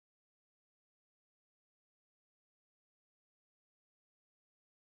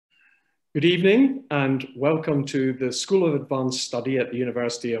Good evening and welcome to the School of Advanced Study at the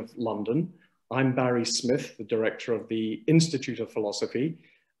University of London. I'm Barry Smith, the Director of the Institute of Philosophy,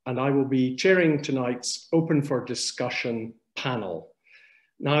 and I will be chairing tonight's Open for Discussion panel.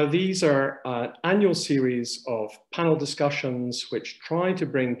 Now, these are an annual series of panel discussions which try to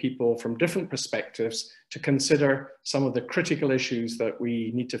bring people from different perspectives to consider some of the critical issues that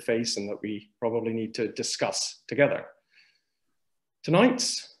we need to face and that we probably need to discuss together.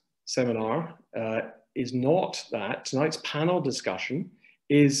 Tonight's seminar is not that. Tonight's panel discussion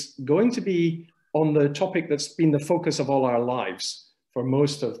is going to be on the topic that's been the focus of all our lives for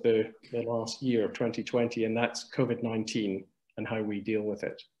most of the last year of 2020, and that's COVID-19 and how we deal with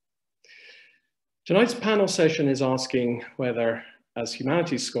it. Tonight's panel session is asking whether, as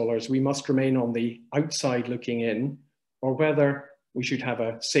humanities scholars, we must remain on the outside looking in, or whether we should have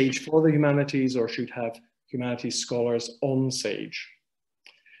a sage for the humanities or should have humanities scholars on sage.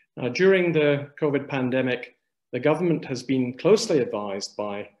 During the COVID pandemic, the government has been closely advised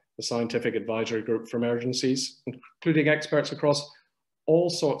by the Scientific Advisory Group for Emergencies, including experts across all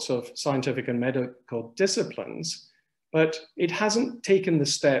sorts of scientific and medical disciplines, but it hasn't taken the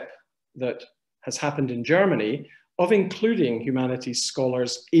step that has happened in Germany of including humanities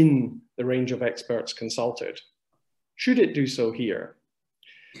scholars in the range of experts consulted. Should it do so here?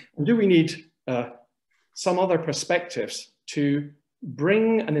 And do we need some other perspectives to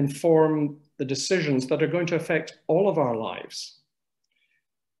bring and inform the decisions that are going to affect all of our lives?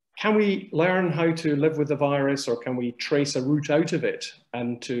 Can we learn how to live with the virus, or can we trace a route out of it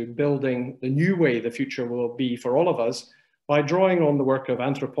and to building the new way the future will be for all of us by drawing on the work of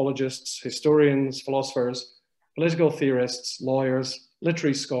anthropologists, historians, philosophers, political theorists, lawyers,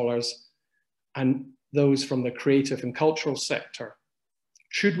 literary scholars, and those from the creative and cultural sector?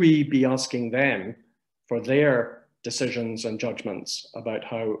 Should we be asking them for their decisions and judgments about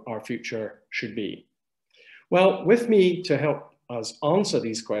how our future should be? Well, with me to help us answer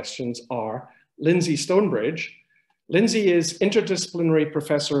these questions are Lyndsey Stonebridge. Lyndsey is Interdisciplinary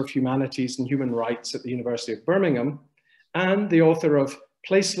Professor of Humanities and Human Rights at the University of Birmingham and the author of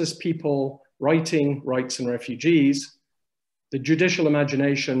Placeless People, Writing, Rights and Refugees, The Judicial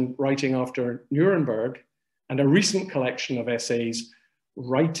Imagination, Writing After Nuremberg, and a recent collection of essays,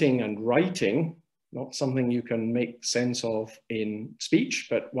 Writing and Writing, not something you can make sense of in speech,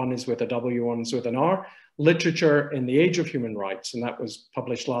 but one is with a W, one is with an R, Literature in the Age of Human Rights, and that was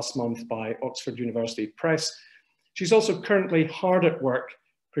published last month by Oxford University Press. She's also currently hard at work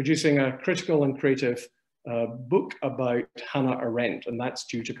producing a critical and creative book about Hannah Arendt, and that's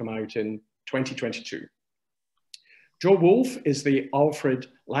due to come out in 2022. Jo Wolff is the Alfred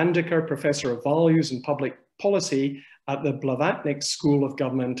Landecker Professor of Values and Public Policy at the Blavatnik School of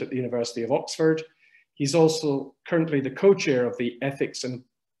Government at the University of Oxford. He's also currently the co-chair of the Ethics and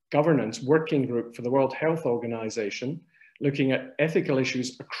Governance Working Group for the World Health Organization, looking at ethical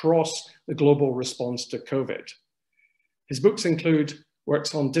issues across the global response to COVID. His books include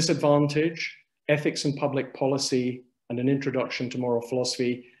works on disadvantage, ethics and public policy, and an introduction to moral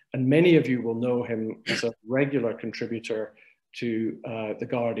philosophy. And many of you will know him as a regular contributor to The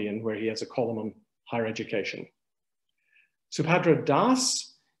Guardian, where he has a column on higher education. Subhadra Das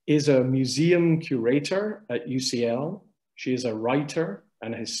is a museum curator at UCL. She is a writer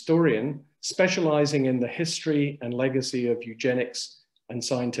and a historian specializing in the history and legacy of eugenics and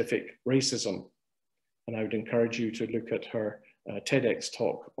scientific racism. And I would encourage you to look at her TEDx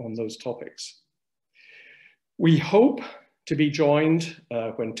talk on those topics. We hope to be joined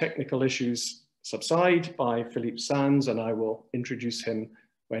when technical issues subside by Philippe Sands, and I will introduce him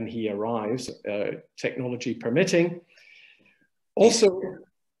when he arrives, technology permitting. Also,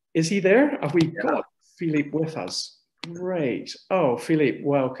 is he there? Have we got Philippe with us? Great. Oh, Philippe,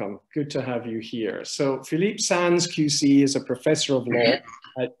 welcome. Good to have you here. So Philippe Sands, QC, is a professor of law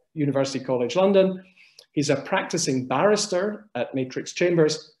at University College London. He's a practicing barrister at Matrix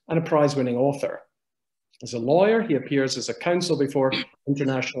Chambers and a prize-winning author. As a lawyer, he appears as a counsel before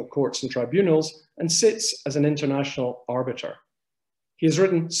international courts and tribunals and sits as an international arbiter. He has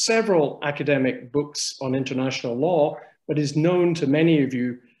written several academic books on international law, but is known to many of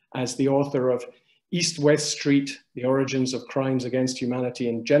you as the author of East-West Street, The Origins of Crimes Against Humanity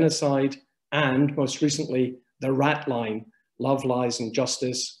and Genocide, and most recently, The Rat Line, Love, Lies and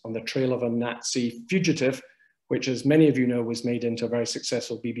Justice on the Trail of a Nazi Fugitive, which, as many of you know, was made into a very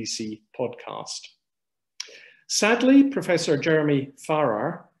successful BBC podcast. Sadly, Professor Jeremy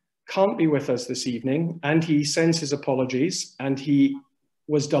Farrar can't be with us this evening, and he sends his apologies, and he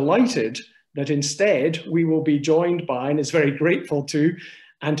was delighted that instead we will be joined by, and is very grateful to,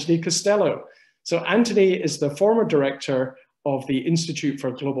 Anthony Costello. So Anthony is the former director of the Institute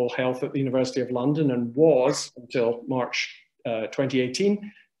for Global Health at the University of London and was, until March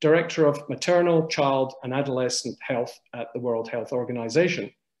 2018, Director of Maternal, Child and Adolescent Health at the World Health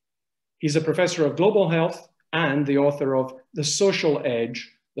Organization. He's a professor of global health and the author of The Social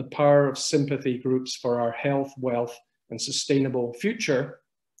Edge, The Power of Sympathy Groups for Our Health, Wealth and Sustainable Future,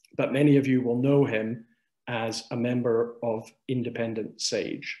 but many of you will know him as a member of Independent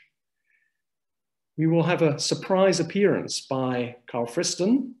Sage. We will have a surprise appearance by Carl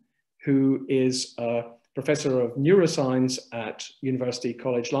Friston, who is a Professor of Neuroscience at University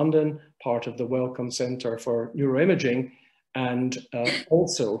College London, part of the Wellcome Centre for Neuroimaging, and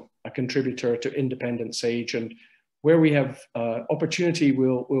also a contributor to Independent Sage. And where we have opportunity,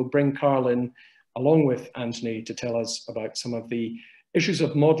 we'll bring Carl in along with Anthony to tell us about some of the issues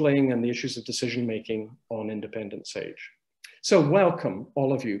of modelling and the issues of decision-making on Independent Sage. So welcome,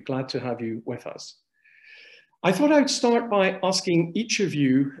 all of you. Glad to have you with us. I thought I'd start by asking each of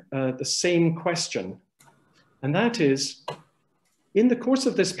you the same question. And that is, in the course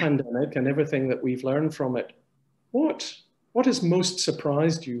of this pandemic and everything that we've learned from it, what has most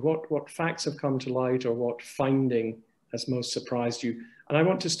surprised you? What facts have come to light, or what finding has most surprised you? And I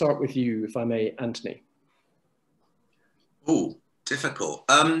want to start with you, if I may, Anthony. Oh, difficult.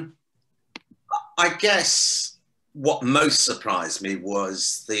 I guess what most surprised me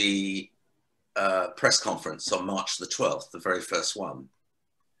was the press conference on March the 12th, the very first one,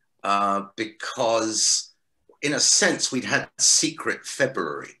 because in a sense, we'd had secret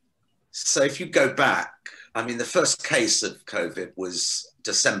February. So if you go back, I mean, the first case of COVID was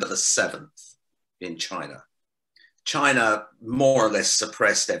December the 7th in China. China more or less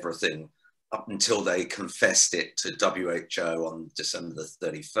suppressed everything up until they confessed it to WHO on December the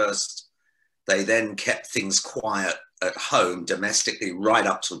 31st. They then kept things quiet at home domestically right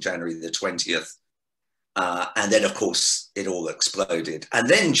up till January the 20th. And then, of course, it all exploded. And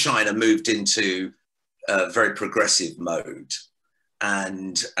then China moved into a very progressive mode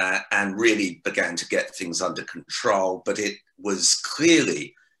and really began to get things under control. But it was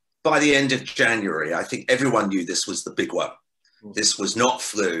clearly, by the end of January, I think everyone knew this was the big one. This was not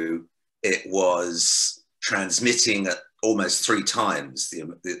flu. It was transmitting at almost 3 times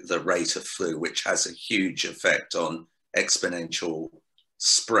the rate of flu, which has a huge effect on exponential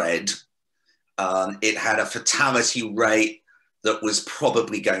spread. It had a fatality rate that was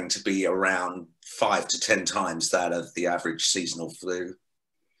probably going to be around 5 to 10 times that of the average seasonal flu.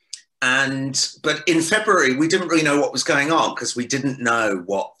 But in February, we didn't really know what was going on because we didn't know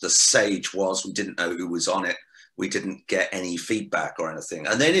what the SAGE was. We didn't know who was on it. We didn't get any feedback or anything.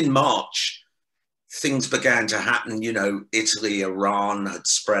 And then in March, things began to happen. You know, Italy, Iran had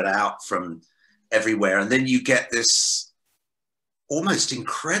spread out from everywhere. And then you get this almost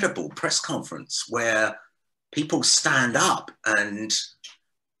incredible press conference where people stand up and,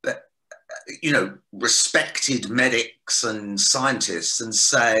 you know, respected medics and scientists and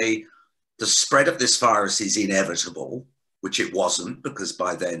say the spread of this virus is inevitable, which it wasn't because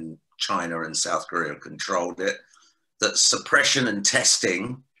by then China and South Korea controlled it, that suppression and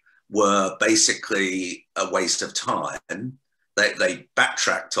testing were basically a waste of time. They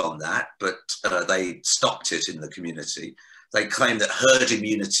backtracked on that, but they stopped it in the community. They claimed that herd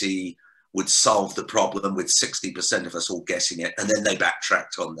immunity would solve the problem with 60% of us all getting it, and then they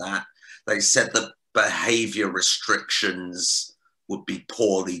backtracked on that. They said that behavior restrictions would be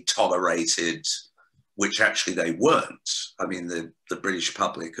poorly tolerated, which actually they weren't. I mean, the British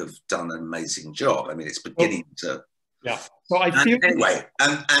public have done an amazing job. I mean, it's beginning to... Yeah. So I feel... Anyway,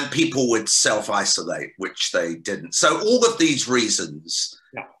 and people would self-isolate, which they didn't. So all of these reasons,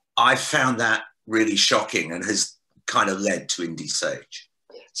 yeah, I found that really shocking and has kind of led to Indie Sage.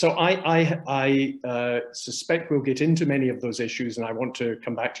 So I suspect we'll get into many of those issues, and I want to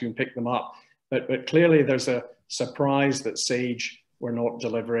come back to you and pick them up. But clearly there's a surprise that Sage were not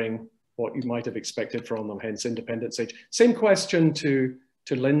delivering what you might have expected from them, hence Independent Sage. Same question to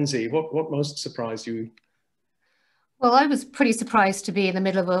Lyndsey. What most surprised you? Well, I was pretty surprised to be in the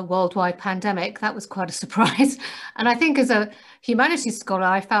middle of a worldwide pandemic. That was quite a surprise. And I think as a humanities scholar,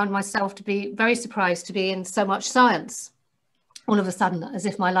 I found myself to be very surprised to be in so much science all of a sudden, as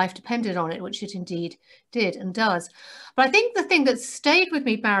if my life depended on it, which it indeed did and does. But I think the thing that stayed with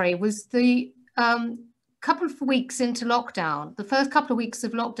me, Barry, was the couple of weeks into lockdown, the first couple of weeks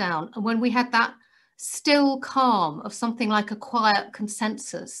of lockdown, and when we had that still calm of something like a quiet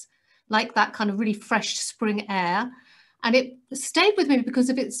consensus, like that kind of really fresh spring air. And it stayed with me because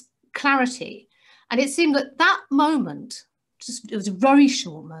of its clarity. And it seemed that that moment, it was a very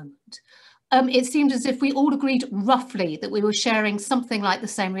short moment, It seemed as if we all agreed roughly that we were sharing something like the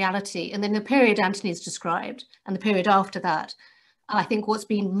same reality. And then the period Anthony's described and the period after that, I think what's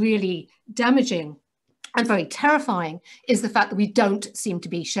been really damaging and very terrifying is the fact that we don't seem to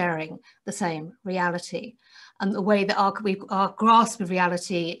be sharing the same reality. And the way that our grasp of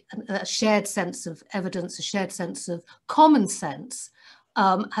reality, a shared sense of evidence, a shared sense of common sense,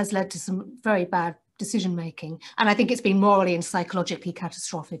 has led to some very bad decision making. And I think it's been morally and psychologically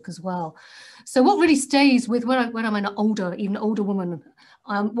catastrophic as well. So what really stays with, when I'm an even older woman,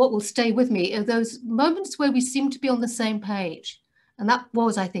 what will stay with me are those moments where we seem to be on the same page. And that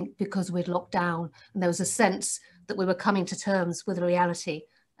was, I think, because we'd locked down and there was a sense that we were coming to terms with reality.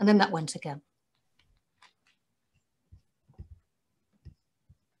 And then that went again.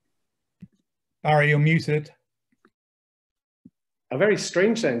 Barry, you're muted. A very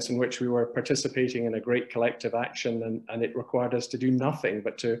strange sense in which we were participating in a great collective action, and it required us to do nothing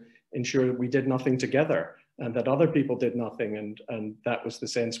but to ensure that we did nothing together and that other people did nothing. And that was the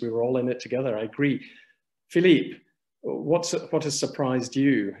sense we were all in it together. I agree. Philippe, what has surprised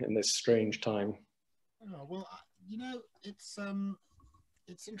you in this strange time? Oh, well, you know, it's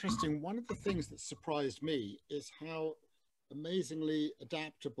interesting. One of the things that surprised me is how amazingly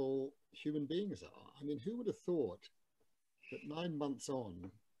adaptable human beings are. I mean, who would have thought that 9 months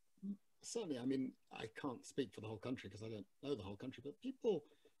on, certainly, I mean, I can't speak for the whole country because I don't know the whole country, but people,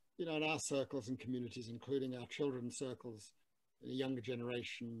 you know, in our circles and communities, including our children's circles, a younger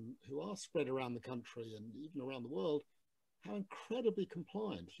generation who are spread around the country and even around the world, how incredibly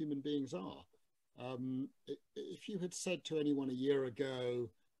compliant human beings are. If you had said to anyone a year ago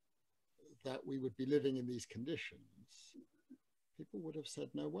that we would be living in these conditions, people would have said,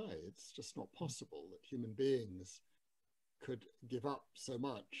 no way, it's just not possible that human beings could give up so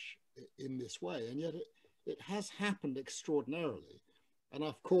much in this way. And yet it has happened extraordinarily. And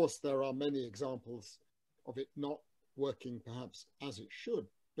of course, there are many examples of it not working perhaps as it should.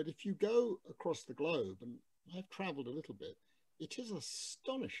 But if you go across the globe, and I've traveled a little bit, it is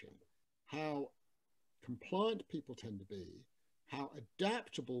astonishing how compliant people tend to be, how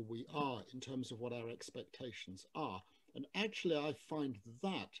adaptable we are in terms of what our expectations are. And actually, I find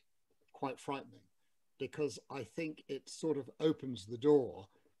that quite frightening, because I think it sort of opens the door.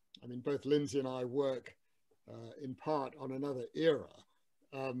 I mean, both Lyndsey and I work in part on another era,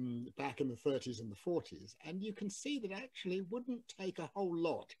 back in the 30s and the 40s. And you can see that actually it wouldn't take a whole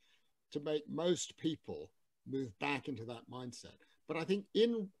lot to make most people move back into that mindset. But I think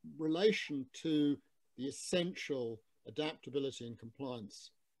in relation to the essential adaptability and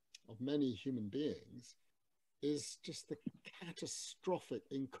compliance of many human beings is just the catastrophic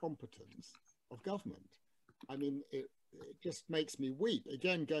incompetence of government. I mean, it just makes me weep.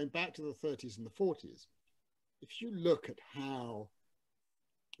 Again, going back to the 30s and the 40s, if you look at how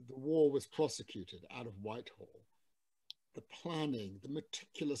the war was prosecuted out of Whitehall, the planning, the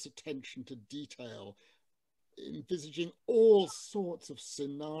meticulous attention to detail, envisaging all sorts of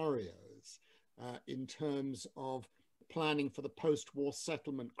scenarios in terms of planning for the post-war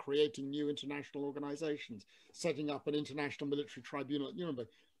settlement, creating new international organizations, setting up an international military tribunal at Nuremberg.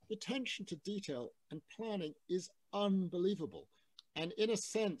 The attention to detail and planning is unbelievable. And in a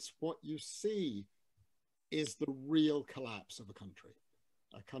sense, what you see is the real collapse of a country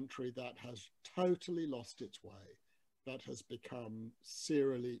that has totally lost its way, that has become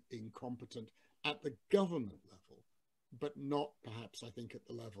serially incompetent at the government level, but not perhaps, I think, at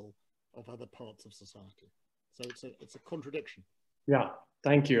the level of other parts of society. So it's a contradiction. Yeah,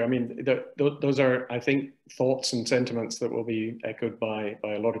 thank you. I mean, those are, I think, thoughts and sentiments that will be echoed by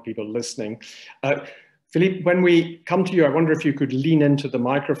a lot of people listening. Philippe, when we come to you, I wonder if you could lean into the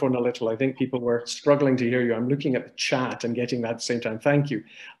microphone a little. I think people were struggling to hear you. I'm looking at the chat and getting that at the same time. Thank you.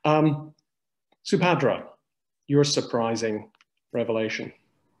 Subhadra, your surprising revelation.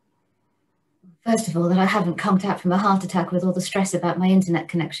 First of all, that I haven't come out from a heart attack with all the stress about my internet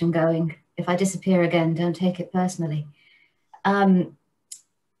connection going. If I disappear again, don't take it personally.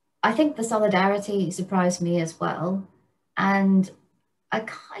 I think the solidarity surprised me as well. And I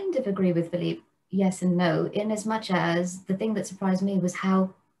kind of agree with Philippe, yes and no, in as much as the thing that surprised me was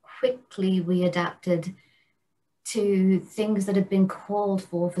how quickly we adapted to things that had been called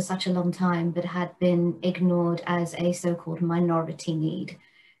for such a long time, but had been ignored as a so-called minority need.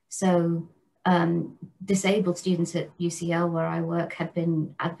 So disabled students at UCL, where I work, have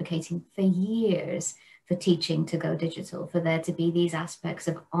been advocating for years for teaching to go digital, for there to be these aspects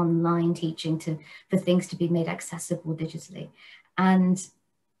of online teaching, for things to be made accessible digitally. And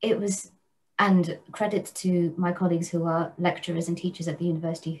it was, and credit to my colleagues who are lecturers and teachers at the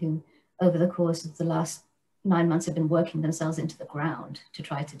university who, over the course of the last 9 months have been working themselves into the ground to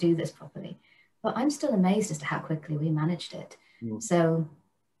try to do this properly. But I'm still amazed as to how quickly we managed it. So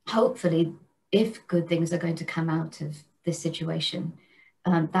hopefully, if good things are going to come out of this situation,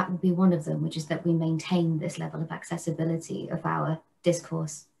 that will be one of them, which is that we maintain this level of accessibility of our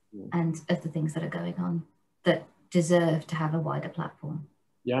discourse and of the things that are going on that deserve to have a wider platform.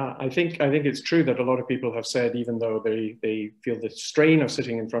 Yeah, I think it's true that a lot of people have said, even though they feel the strain of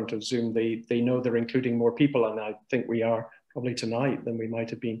sitting in front of Zoom, they know they're including more people, and I think we are probably tonight than we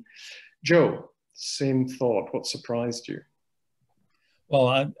might have been. Joe, same thought. What surprised you?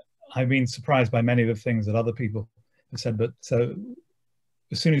 Well, I've been surprised by many of the things that other people have said, but so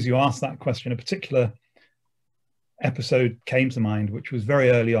as soon as you asked that question, a particular episode came to mind, which was very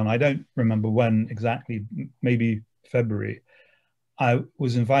early on. I don't remember when exactly, maybe February. I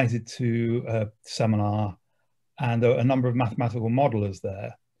was invited to a seminar, and there were a number of mathematical modelers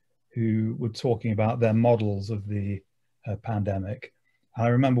there who were talking about their models of the pandemic. And I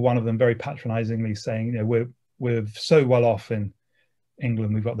remember one of them very patronizingly saying, you know, we're so well off in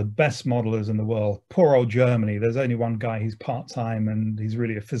England, we've got the best modelers in the world. Poor old Germany, there's only one guy, he's part-time and he's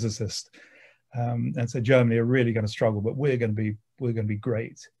really a physicist. And so Germany are really going to struggle, but we're going to be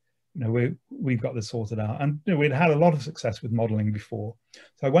great. You know, we've got this sorted out. And you know, we'd had a lot of success with modeling before.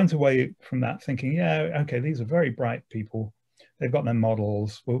 So I went away from that thinking, yeah, okay, these are very bright people. They've got their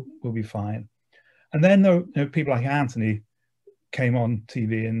models, we'll be fine. And then you know, people like Anthony came on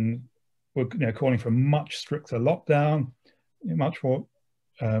TV and were, you know, calling for a much stricter lockdown, much more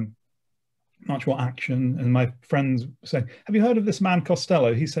action. And my friends were saying, have you heard of this man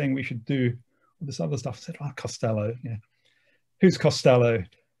Costello? He's saying we should do this other stuff. I said, oh, Costello, yeah. Who's Costello?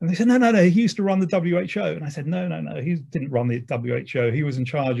 And they said, no, he used to run the WHO. And I said, no, he didn't run the WHO. He was in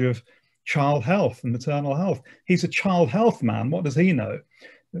charge of child health and maternal health. He's a child health man. What does he know?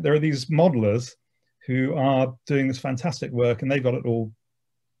 There are these modelers who are doing this fantastic work, and they've got it all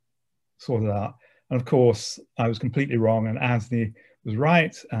sorted out. And of course, I was completely wrong, and Anthony was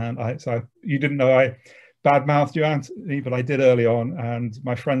right. And so you didn't know I badmouthed you, Anthony, but I did early on, and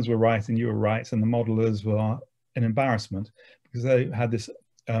my friends were right and you were right, and the modelers were an embarrassment because they had this,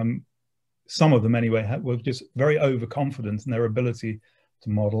 some of them anyway, were just very overconfident in their ability to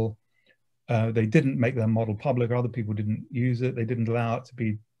model. They didn't make their model public, other people didn't use it, they didn't allow it to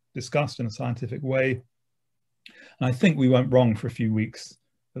be discussed in a scientific way. And I think we went wrong for a few weeks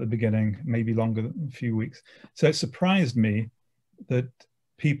at the beginning, maybe longer than a few weeks. So it surprised me that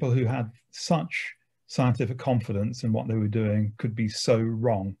people who had such scientific confidence in what they were doing could be so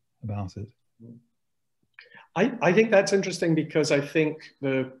wrong about it. I think that's interesting because I think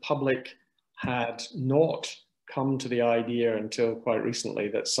the public had not come to the idea until quite recently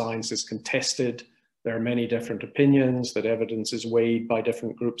that science is contested. There are many different opinions, that evidence is weighed by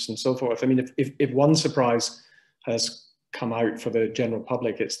different groups and so forth. I mean, if one surprise has come out for the general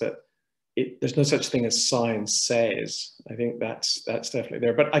public, it's that there's no such thing as science says. I think that's definitely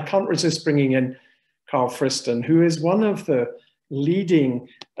there. But I can't resist bringing in Carl Friston, who is one of the leading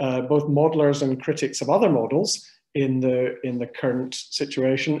both modelers and critics of other models in the current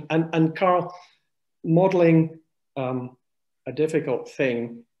situation. And Carl, modeling, a difficult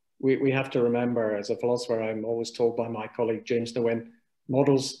thing. We have to remember, as a philosopher, I'm always told by my colleague James Nguyen,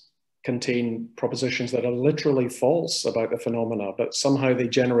 models contain propositions that are literally false about the phenomena, but somehow they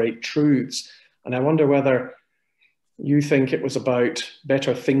generate truths. And I wonder whether you think it was about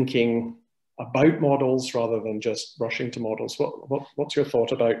better thinking about models rather than just rushing to models. What's your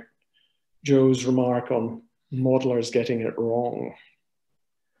thought about Joe's remark on modelers getting it wrong?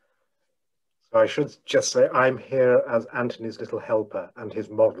 So I should just say I'm here as Anthony's little helper and his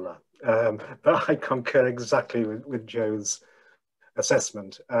modeler, but I concur exactly with Joe's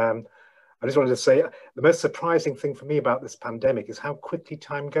assessment. I just wanted to say the most surprising thing for me about this pandemic is how quickly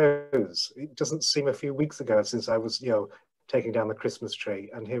time goes. It doesn't seem a few weeks ago since I was, taking down the Christmas tree,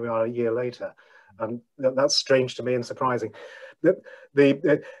 and here we are a year later, and that's strange to me and surprising. But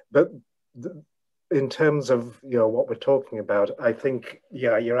in terms of what we're talking about, I think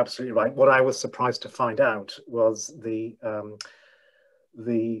you're absolutely right. What I was surprised to find out was the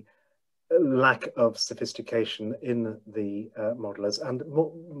lack of sophistication in the modelers, and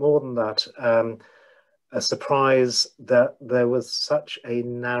more than that, a surprise that there was such a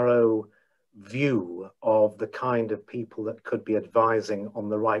narrow view of the kind of people that could be advising on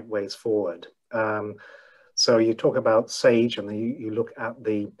the right ways forward. So you talk about SAGE, and you look at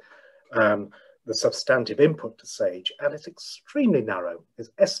the substantive input to SAGE, and it's extremely narrow. It's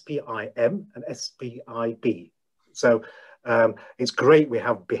SPIM and SPIB. So it's great we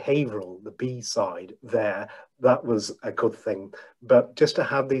have behavioral, the B side there. That was a good thing. But just to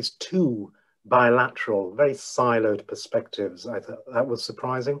have these two bilateral, very siloed perspectives. I thought that was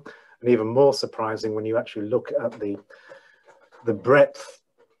surprising, and even more surprising when you actually look at the breadth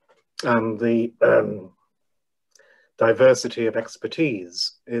and the diversity of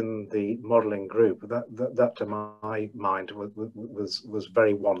expertise in the modelling group. That to my mind was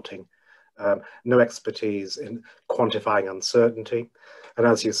very wanting. No expertise in quantifying uncertainty, and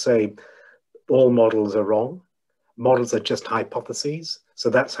as you say, all models are wrong. Models are just hypotheses. So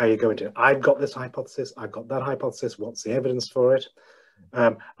that's how you go into it. I've got this hypothesis, I've got that hypothesis, what's the evidence for it?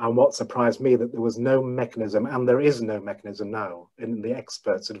 And what surprised me, that there was no mechanism, and there is no mechanism now in the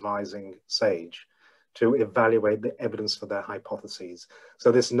experts advising SAGE to evaluate the evidence for their hypotheses.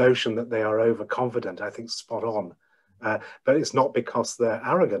 So this notion that they are overconfident, I think, spot on. But it's not because they're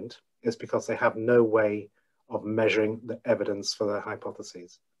arrogant, it's because they have no way of measuring the evidence for their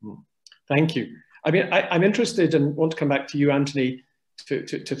hypotheses. Thank you. I mean, I'm interested and want to come back to you, Anthony,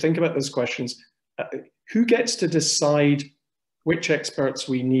 to think about those questions. Who gets to decide which experts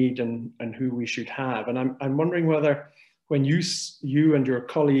we need and who we should have? And I'm wondering whether when you and your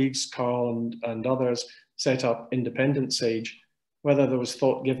colleagues, Carl and others, set up independent SAGE, whether there was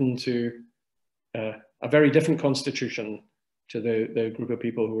thought given to a very different constitution to the group of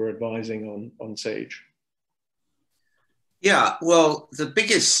people who were advising on SAGE. Yeah, well, the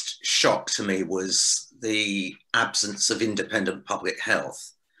biggest shock to me was the absence of independent public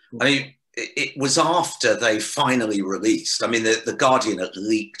health. I mean, it was after they finally released. I mean, the Guardian had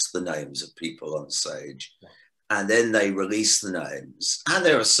leaked the names of people on SAGE, and then they released the names. And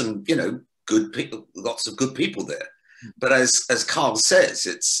there are some, you know, good people, lots of good people there. But as Carl says,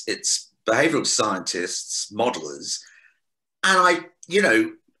 it's behavioral scientists, modelers, and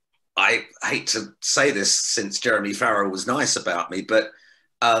I hate to say this since Jeremy Farrell was nice about me, but,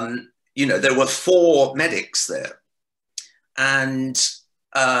 you know, there were 4 medics there. And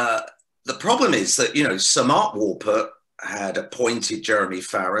the problem is that, you know, Sir Mark Walpert had appointed Jeremy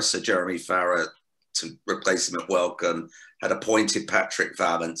Farrar, so Jeremy Farrar, to replace him at Wellcome, had appointed Patrick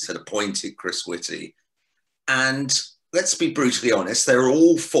Vallance, had appointed Chris Whitty. And let's be brutally honest, they're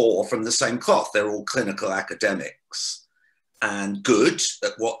all 4 from the same cloth. They're all clinical academics and good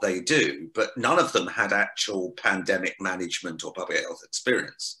at what they do, but none of them had actual pandemic management or public health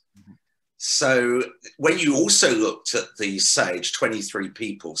experience. So when you also looked at the SAGE, 23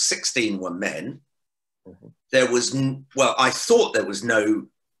 people, 16 were men. There was, well, I thought there was no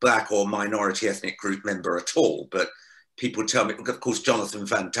Black or minority ethnic group member at all, but people tell me, of course, Jonathan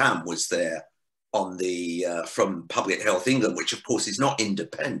Van Dam was there on the, from Public Health England, which of course is not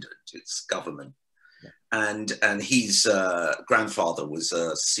independent, it's government. And his grandfather was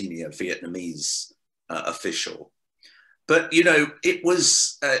a senior Vietnamese official. But, you know, it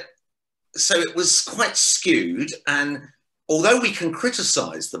was, so it was quite skewed. And although we can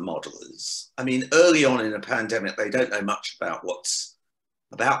criticize the modelers, I mean, early on in a pandemic, they don't know much about what's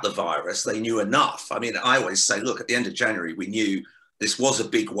about the virus. They knew enough. I mean, I always say, look, at the end of January, we knew this was a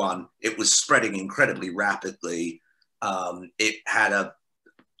big one. It was spreading incredibly rapidly. It had a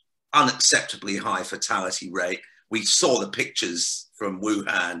unacceptably high fatality rate. We saw the pictures from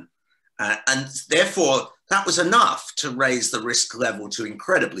Wuhan, and therefore that was enough to raise the risk level to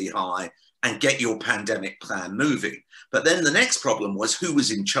incredibly high and get your pandemic plan moving. But then the next problem was who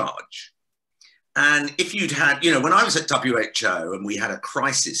was in charge. And if you'd had, you know, when I was at WHO and we had a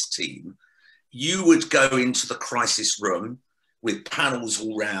crisis team, you would go into the crisis room with panels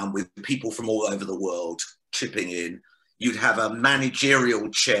all round, with people from all over the world chipping in. You'd have a managerial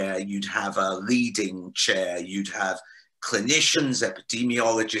chair, you'd have a leading chair, you'd have clinicians,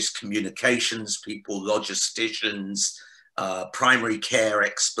 epidemiologists, communications people, logisticians, primary care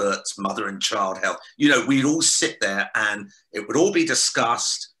experts, mother and child health. You know, we'd all sit there and it would all be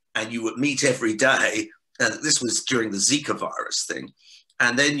discussed, and you would meet every day. And this was during the Zika virus thing.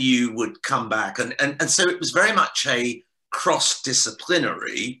 And then you would come back. And so it was very much a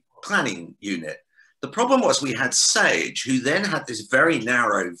cross-disciplinary planning unit. The problem was we had SAGE, who then had this very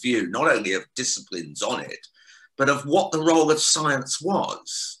narrow view, not only of disciplines on it, but of what the role of science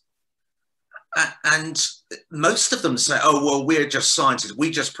was. And most of them say, oh, well, we're just scientists.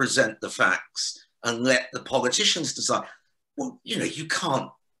 We just present the facts and let the politicians decide. Well, you know, you can't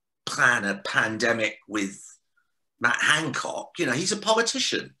plan a pandemic with Matt Hancock. You know, he's a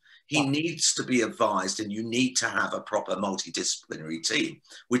politician. He needs to be advised, and you need to have a proper multidisciplinary team,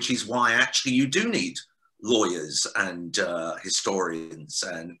 which is why actually you do need lawyers and historians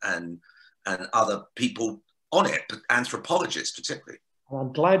and other people on it, anthropologists particularly. Well,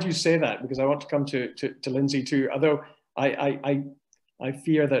 I'm glad you say that, because I want to come to Lyndsey too. Although I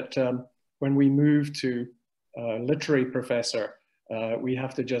fear that when we move to literary professor, we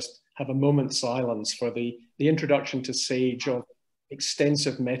have to just have a moment's silence for the introduction to Sage of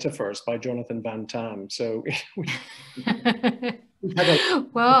extensive metaphors by Jonathan Van Tam. So we had a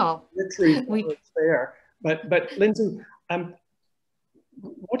well, literary there. But Lyndsey,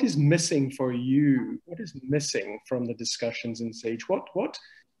 what is missing for you? What is missing from the discussions in Sage?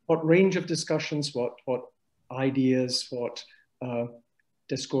 What range of discussions? What ideas? What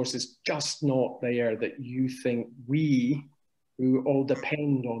discourse is just not there that you think we, who all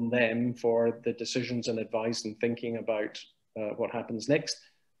depend on them for the decisions and advice and thinking about what happens next,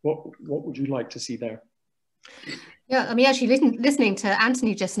 what would you like to see there? Yeah, I mean, actually listening to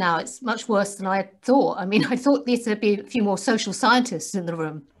Anthony just now, it's much worse than I had thought. I mean, I thought there'd be a few more social scientists in the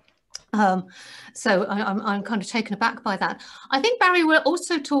room. So I'm kind of taken aback by that. I think, Barry, we're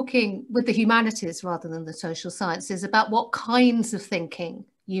also talking with the humanities rather than the social sciences about what kinds of thinking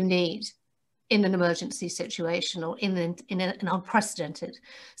you need in an emergency situation or in an unprecedented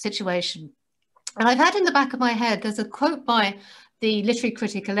situation. And I've had in the back of my head, there's a quote by the literary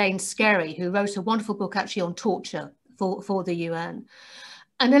critic Elaine Scarry, who wrote a wonderful book actually on torture for the UN.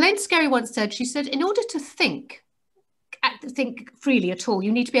 And Elaine Scarry once said, she said, in order to think freely at all,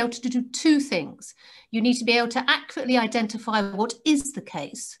 you need to be able to do two things. You need to be able to accurately identify what is the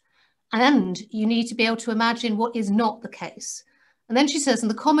case, and you need to be able to imagine what is not the case. And then she says, and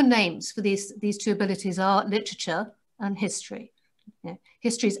the common names for these two abilities are literature and history. Yeah.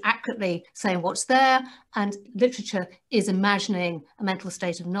 History is accurately saying what's there, and literature is imagining a mental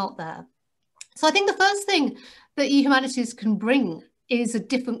state of not there. So I think the first thing that humanities can bring is a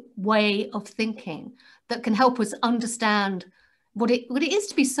different way of thinking that can help us understand what it is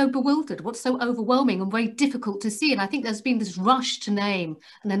to be so bewildered, what's so overwhelming and very difficult to see. And I think there's been this rush to name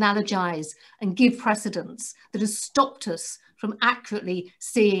and analogize and give precedents that has stopped us from accurately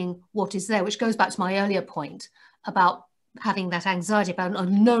seeing what is there, which goes back to my earlier point about having that anxiety about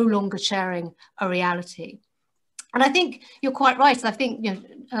no longer sharing a reality. And I think you're quite right. I think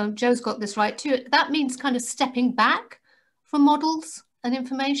Joe's got this right too. That means kind of stepping back from models and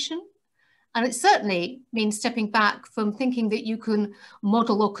information. And it certainly means stepping back from thinking that you can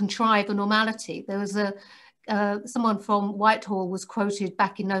model or contrive a normality. There was someone from Whitehall was quoted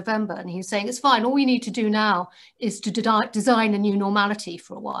back in November, and he was saying, it's fine, all we need to do now is to design a new normality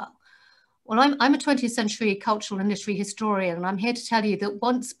for a while. Well, I'm a 20th century cultural and literary historian, and I'm here to tell you that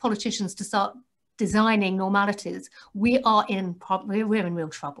once politicians start designing normalities, we're in real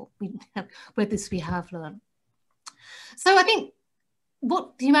trouble. With this we have learned. So I think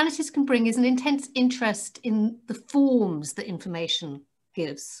what the humanities can bring is an intense interest in the forms that information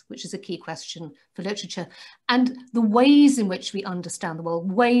gives, which is a key question for literature, and the ways in which we understand the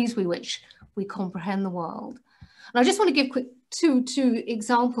world, ways in which we comprehend the world. And I just want to give quick two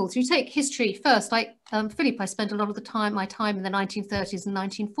examples. You take history first, like Philippe, I spent a lot of my time in the 1930s and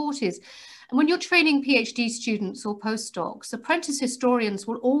 1940s. And when you're training PhD students or postdocs, apprentice historians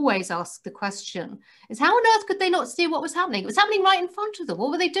will always ask the question, is how on earth could they not see what was happening? It was happening right in front of them.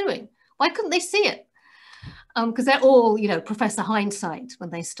 What were they doing? Why couldn't they see it? Because they're all, Professor Hindsight when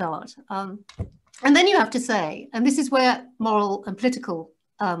they start. And then you have to say, and this is where moral and political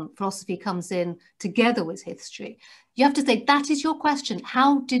philosophy comes in together with history. You have to say, that is your question.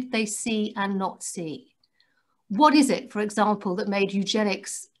 How did they see and not see? What is it, for example, that made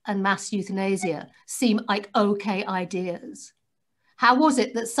eugenics and mass euthanasia seem like okay ideas? How was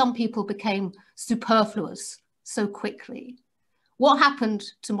it that some people became superfluous so quickly? What happened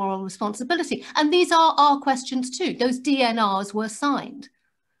to moral responsibility? And these are our questions too. Those DNRs were signed.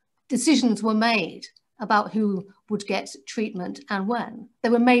 Decisions were made about who would get treatment and when. They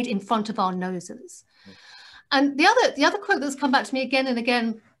were made in front of our noses. And the other quote that's come back to me again and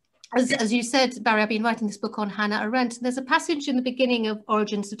again, as you said, Barry, I've been writing this book on Hannah Arendt. There's a passage in the beginning of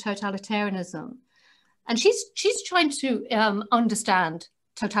Origins of Totalitarianism. And she's trying to understand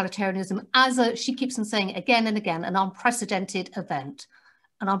totalitarianism as she keeps on saying again and again, an unprecedented event,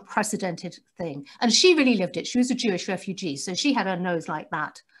 an unprecedented thing. And she really lived it. She was a Jewish refugee, so she had her nose like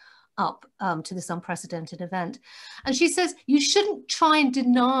that up to this unprecedented event. And she says, you shouldn't try and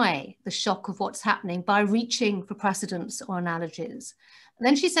deny the shock of what's happening by reaching for precedents or analogies. And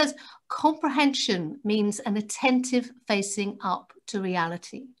then she says, comprehension means an attentive facing up to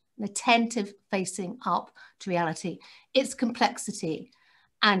reality, an attentive facing up to reality, its complexity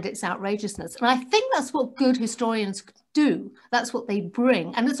and its outrageousness. And I think that's what good historians do. That's what they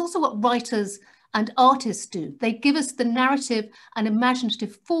bring. And it's also what writers and artists do. They give us the narrative and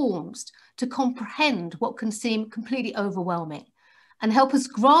imaginative forms to comprehend what can seem completely overwhelming and help us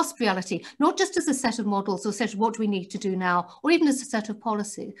grasp reality, not just as a set of models or a set of what we need to do now, or even as a set of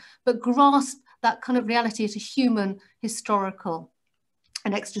policy, but grasp that kind of reality at a human, historical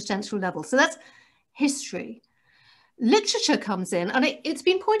an existential level. So that's history. Literature comes in, and it's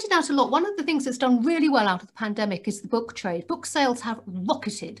been pointed out a lot. One of the things that's done really well out of the pandemic is the book trade. Book sales have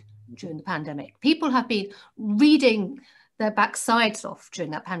rocketed during the pandemic. People have been reading their backsides off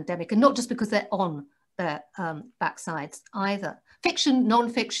during that pandemic, and not just because they're on their backsides either. Fiction,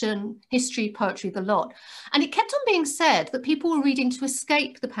 non-fiction, history, poetry, the lot. And it kept on being said that people were reading to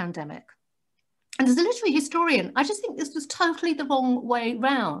escape the pandemic. And as a literary historian, I just think this was totally the wrong way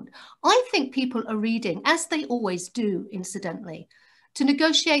round. I think people are reading, as they always do, incidentally, to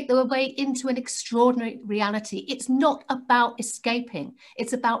negotiate their way into an extraordinary reality. It's not about escaping.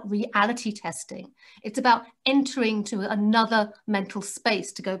 It's about reality testing. It's about entering to another mental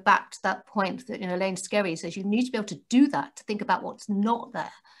space, to go back to that point that, Lyndsey says, you need to be able to do that, to think about what's not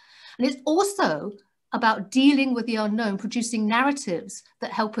there. And it's also about dealing with the unknown, producing narratives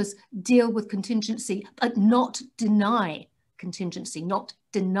that help us deal with contingency, but not deny contingency, not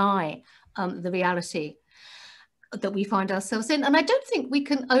deny the reality that we find ourselves in. And I don't think we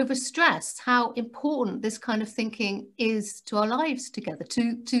can overstress how important this kind of thinking is to our lives together,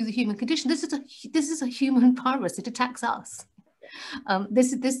 to the human condition. This is a human virus. It attacks us.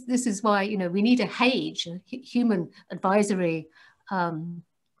 This is why we need a HAGE, a human advisory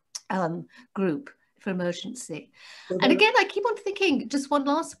group for emergency. And again, I keep on thinking, just one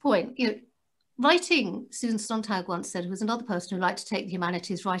last point, writing, Susan Sontag once said, who was another person who liked to take the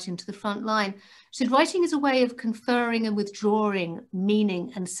humanities right into the front line, she said, writing is a way of conferring and withdrawing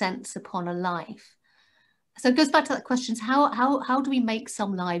meaning and sense upon a life. So it goes back to that question, how do we make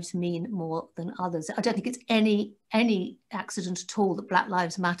some lives mean more than others? I don't think it's any accident at all that Black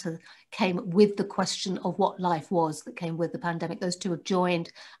Lives Matter came with the question of what life was that came with the pandemic. Those two are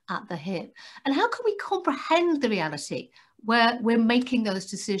joined at the hip. And how can we comprehend the reality where we're making those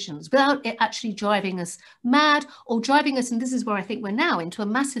decisions without it actually driving us mad or driving us, and this is where I think we're now, into a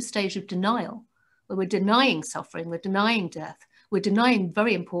massive stage of denial, where we're denying suffering, we're denying death, we're denying,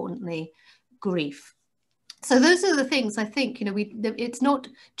 very importantly, grief. So those are the things I think, it's not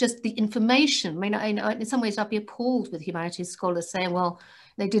just the information. I mean, in some ways I'd be appalled with humanities scholars saying, well,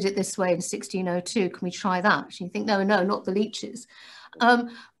 they did it this way in 1602, can we try that? And you think, no, not the leeches.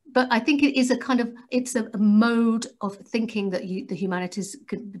 But I think it is it's a mode of thinking that the humanities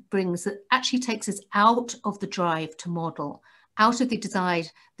brings that actually takes us out of the drive to model, out of the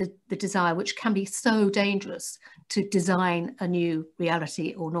desire, which can be so dangerous, to design a new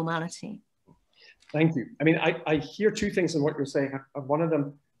reality or normality. Thank you. I mean, I hear two things in what you're saying. One of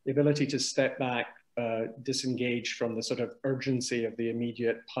them, the ability to step back, disengage from the sort of urgency of the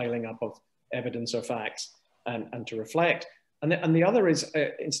immediate piling up of evidence or facts, and to reflect. And the other is,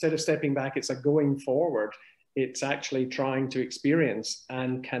 instead of stepping back, it's a going forward. It's actually trying to experience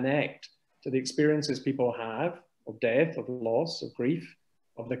and connect to the experiences people have of death, of loss, of grief,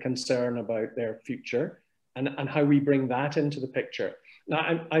 of the concern about their future, and how we bring that into the picture.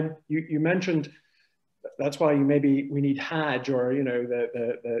 Now, you mentioned, that's why we need HAGE, or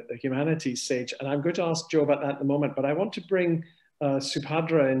the humanities sage, and I'm going to ask Jo about that in a moment. But I want to bring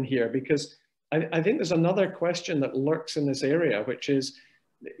Subhadra in here, because I think there's another question that lurks in this area, which is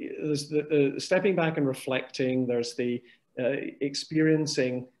there's the stepping back and reflecting. There's the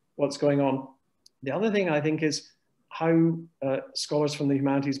experiencing what's going on. The other thing I think is how scholars from the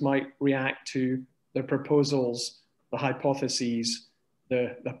humanities might react to the proposals, the hypotheses,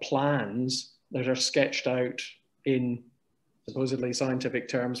 the plans that are sketched out in supposedly scientific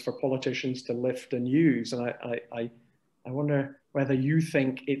terms for politicians to lift and use. And I wonder whether you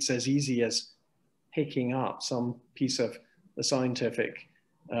think it's as easy as picking up some piece of the scientific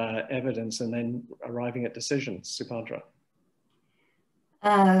evidence and then arriving at decisions. Subhadra.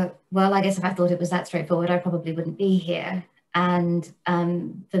 Well, I guess if I thought it was that straightforward, I probably wouldn't be here. And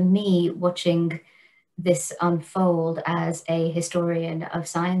for me, watching this unfold as a historian of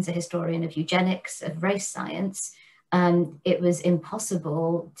science, a historian of eugenics, of race science, it was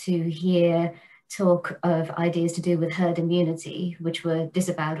impossible to hear talk of ideas to do with herd immunity, which were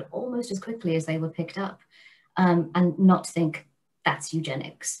disavowed almost as quickly as they were picked up, and not think that's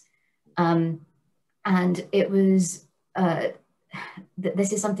eugenics. And it was,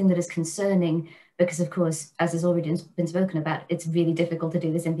 this is something that is concerning because, of course, as has already been spoken about, it's really difficult to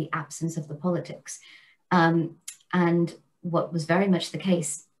do this in the absence of the politics. And what was very much the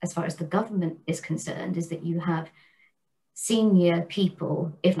case as far as the government is concerned is that you have senior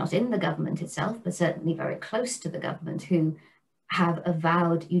people, if not in the government itself, but certainly very close to the government, who have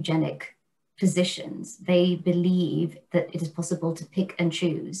avowed eugenic positions. They believe that it is possible to pick and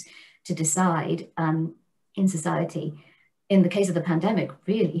choose, to decide in society, in the case of the pandemic,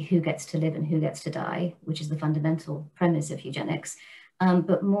 really who gets to live and who gets to die, which is the fundamental premise of eugenics.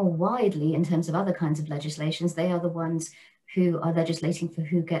 But more widely, in terms of other kinds of legislations, they are the ones who are legislating for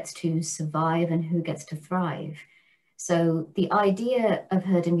who gets to survive and who gets to thrive. So the idea of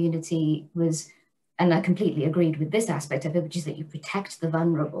herd immunity was, and I completely agreed with this aspect of it, which is that you protect the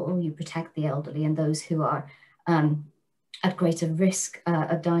vulnerable, you protect the elderly and those who are at greater risk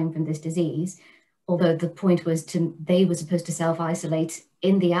of dying from this disease. Although the point was they were supposed to self-isolate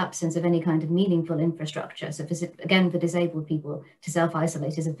in the absence of any kind of meaningful infrastructure. So again, for disabled people, to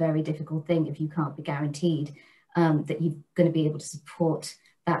self-isolate is a very difficult thing if you can't be guaranteed that you're going to be able to support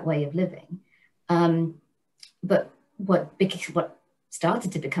that way of living. But what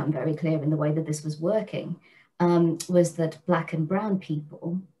started to become very clear in the way that this was working was that Black and brown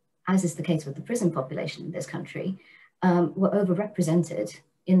people, as is the case with the prison population in this country, were overrepresented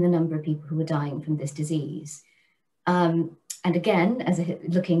in the number of people who were dying from this disease. And again,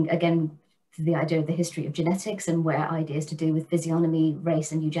 looking again to the idea of the history of genetics and where ideas to do with physiognomy,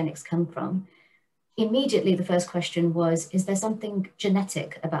 race, and eugenics come from, immediately the first question was, is there something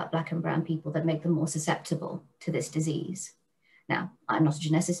genetic about Black and brown people that make them more susceptible to this disease? Now, I'm not a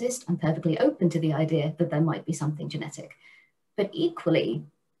geneticist. I'm perfectly open to the idea that there might be something genetic. But equally,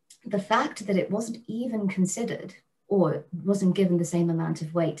 the fact that it wasn't even considered or wasn't given the same amount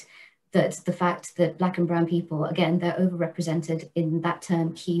of weight, that the fact that Black and brown people, again, they're overrepresented in that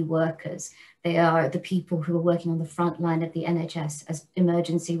term, key workers. They are the people who are working on the front line of the NHS as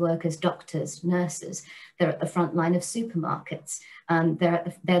emergency workers, doctors, nurses. They're at the front line of supermarkets.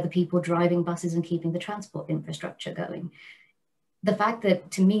 They're the people driving buses and keeping the transport infrastructure going. The fact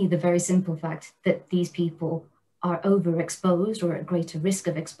that, to me, the very simple fact that these people are overexposed or at greater risk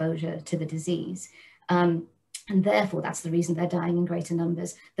of exposure to the disease, and therefore, that's the reason they're dying in greater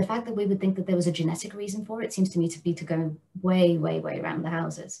numbers. The fact that we would think that there was a genetic reason for it seems to me to be to go way, way, way around the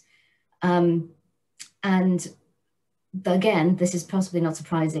houses. And again, this is possibly not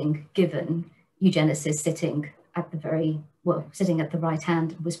surprising given eugenicists sitting at the right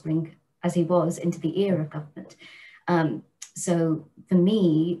hand, whispering as he was into the ear of government. So for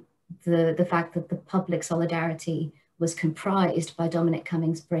me, the fact that the public solidarity was comprised by Dominic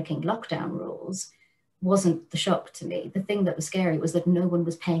Cummings breaking lockdown rules wasn't the shock to me. The thing that was scary was that no one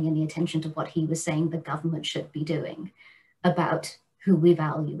was paying any attention to what he was saying the government should be doing about who we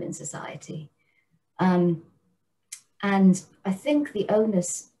value in society. And I think the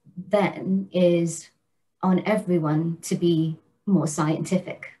onus then is on everyone to be more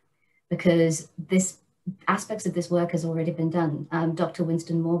scientific, because aspects of this work has already been done. Dr.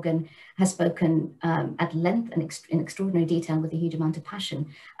 Winston Morgan has spoken at length and in extraordinary detail with a huge amount of passion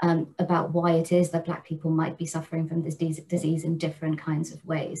about why it is that Black people might be suffering from this disease in different kinds of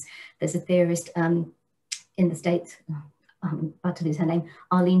ways. There's a theorist in the States, I'm about to lose her name,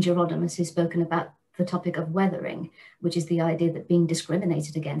 Arlene Geronimus, who's spoken about the topic of weathering, which is the idea that being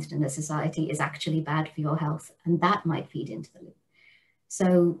discriminated against in a society is actually bad for your health, and that might feed into the loop.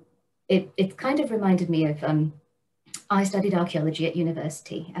 So it kind of reminded me of, I studied archaeology at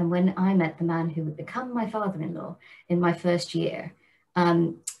university, and when I met the man who would become my father-in-law in my first year,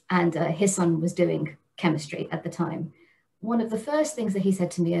 and his son was doing chemistry at the time, one of the first things that he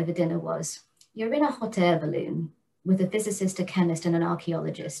said to me over dinner was, "You're in a hot air balloon with a physicist, a chemist, and an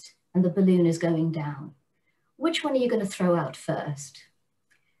archaeologist, and the balloon is going down. Which one are you going to throw out first?"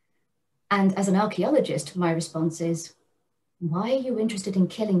 And as an archaeologist, my response is, why are you interested in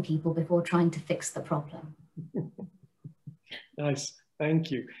killing people before trying to fix the problem? Nice, thank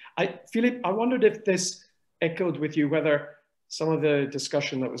you. Philippe, I wondered if this echoed with you, whether some of the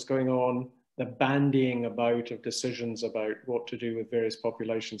discussion that was going on, the bandying about of decisions about what to do with various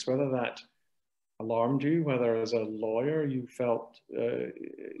populations, whether that alarmed you, whether as a lawyer you felt a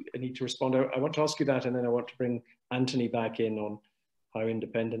need to respond. I want to ask you that, and then I want to bring Anthony back in on how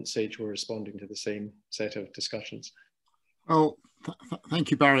independent SAGE were responding to the same set of discussions. Well, thank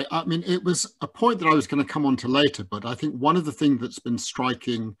you, Barry. I mean, it was a point that I was going to come on to later, but I think one of the things that's been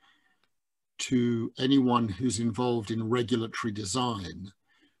striking to anyone who's involved in regulatory design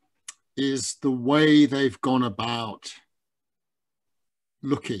is the way they've gone about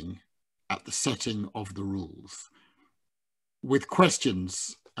looking at the setting of the rules, with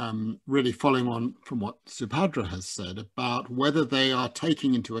questions really following on from what Subhadra has said about whether they are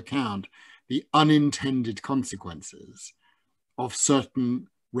taking into account the unintended consequences of certain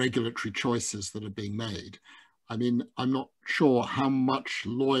regulatory choices that are being made. I mean, I'm not sure how much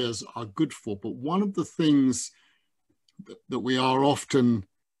lawyers are good for, but one of the things that we are often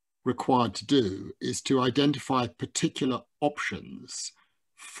required to do is to identify particular options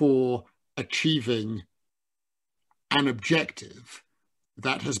for achieving an objective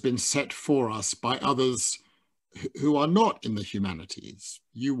that has been set for us by others who are not in the humanities.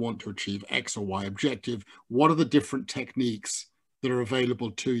 You want to achieve X or Y objective. What are the different techniques that are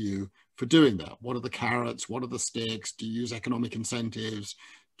available to you for doing that? What are the carrots? What are the sticks? Do you use economic incentives?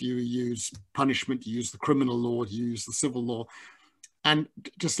 Do you use punishment? Do you use the criminal law? Do you use the civil law? And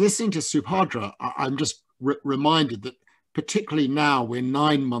just listening to Subhadra, I'm just reminded that particularly now we're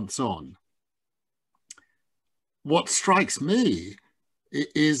 9 months on, what strikes me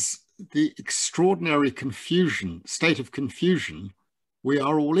is the extraordinary state of confusion we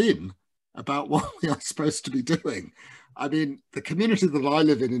are all in about what we are supposed to be doing. I mean, the community that I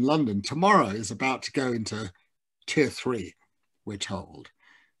live in London tomorrow is about to go into tier 3, we're told.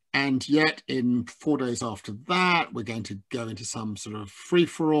 And yet in 4 days after that, we're going to go into some sort of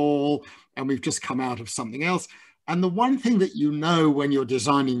free-for-all, and we've just come out of something else. And the one thing that you know when you're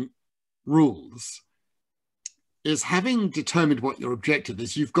designing rules is, having determined what your objective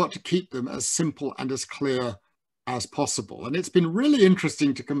is, you've got to keep them as simple and as clear as possible. And it's been really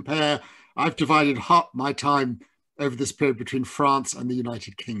interesting to compare. I've divided my time over this period between France and the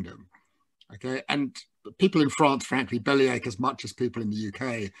United Kingdom. Okay, and people in France, frankly, bellyache as much as people in the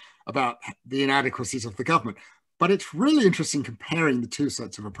UK about the inadequacies of the government. But it's really interesting comparing the two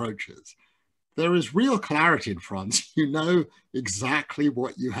sets of approaches. There is real clarity in France. You know exactly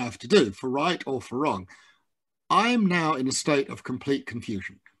what you have to do, for right or for wrong. I'm now in a state of complete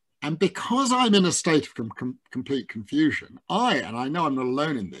confusion. And because I'm in a state of complete confusion, and I know I'm not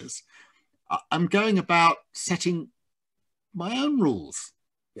alone in this, I'm going about setting my own rules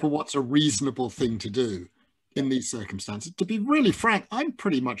for what's a reasonable thing to do in these circumstances. To be really frank, I'm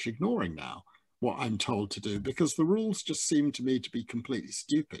pretty much ignoring now what I'm told to do, because the rules just seem to me to be completely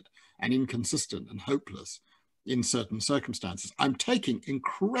stupid and inconsistent and hopeless in certain circumstances. I'm taking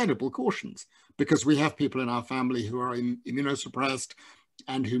incredible cautions because we have people in our family who are immunosuppressed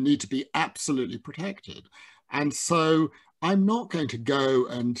and who need to be absolutely protected. And so I'm not going to go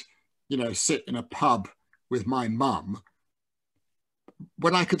and, sit in a pub with my mum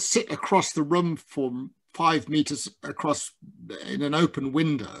when I could sit across the room for 5 meters across in an open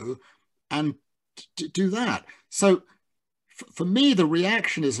window and do that. So for me, the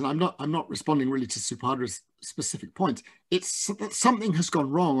reaction is, and I'm not responding really to Subhadra's specific points, it's that something has gone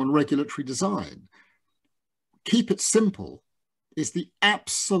wrong on regulatory design. Keep it simple is the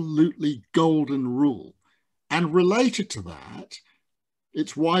absolutely golden rule. And related to that,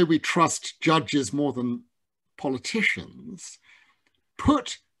 it's why we trust judges more than politicians.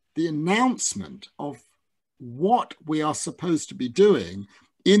 Put the announcement of what we are supposed to be doing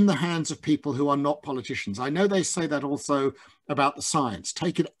in the hands of people who are not politicians. I know they say that also about the science.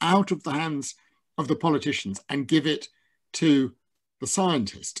 Take it out of the hands of the politicians and give it to the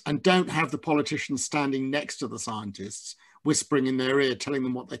scientists, and don't have the politicians standing next to the scientists whispering in their ear, telling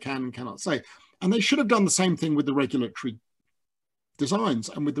them what they can and cannot say. And they should have done the same thing with the regulatory designs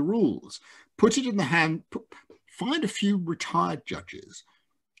and with the rules. Put it in the hand, find a few retired judges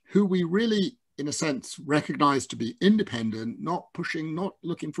who we really, in a sense, recognize to be independent, not pushing, not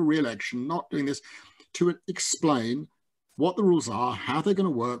looking for re-election, not doing this, to explain what the rules are, how they're going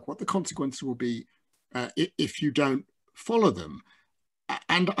to work, what the consequences will be if you don't follow them.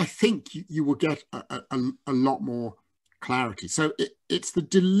 And I think you will get a lot more clarity. So it's the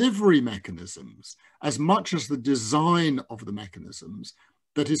delivery mechanisms, as much as the design of the mechanisms,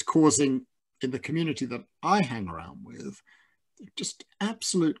 that is causing, in the community that I hang around with, just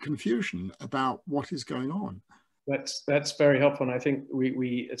absolute confusion about what is going on. That's very helpful, and I think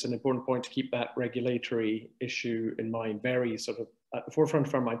it's an important point to keep that regulatory issue in mind, very sort of at the forefront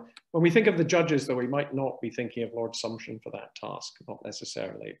of our mind. When we think of the judges, though, we might not be thinking of Lord Sumption for that task, not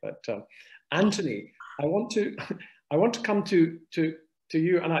necessarily. But Anthony, I want to come to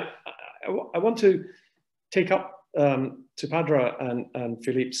you, and I want to take up Subhadra and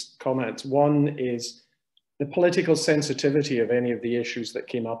Philippe's comments. One is the political sensitivity of any of the issues that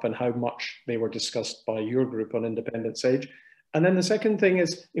came up and how much they were discussed by your group on Independence Age. And then the second thing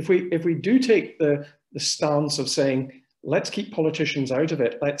is, if we do take the stance of saying, let's keep politicians out of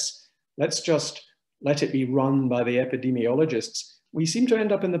it, let's just let it be run by the epidemiologists, we seem to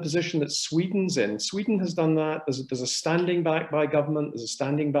end up in the position that Sweden's in. Sweden has done that. There's a standing back by government. There's a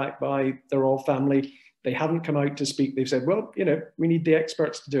standing back by the royal family. They haven't come out to speak. They've said, well, we need the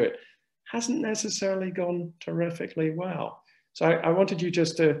experts to do it. Hasn't necessarily gone terrifically well. So I wanted you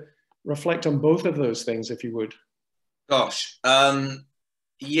just to reflect on both of those things, if you would. Gosh,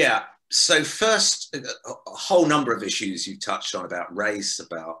 yeah. So first, a whole number of issues you touched on about race,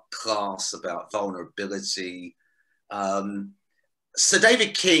 about class, about vulnerability. Sir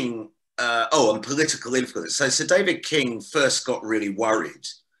David King, and political influence. So Sir David King first got really worried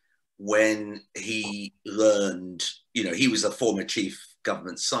when he learned, you know, he was a former chief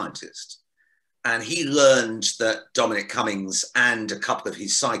government scientist, and he learned that Dominic Cummings and a couple of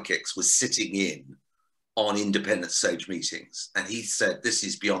his psychics were sitting in on independent stage meetings. And he said, this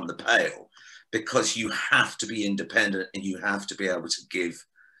is beyond the pale, because you have to be independent and you have to be able to give,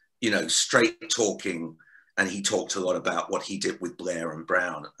 you know, straight talking. And he talked a lot about what he did with Blair and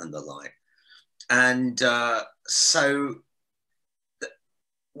Brown and the like. And so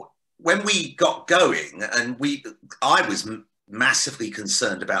when we got going, and I was massively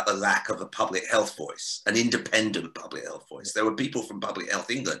concerned about the lack of a public health voice, an independent public health voice. There were people from Public Health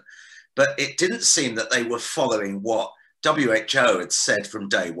England, but it didn't seem that they were following what WHO had said from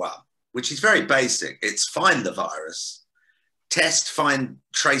day one, which is very basic. It's find the virus, test, find,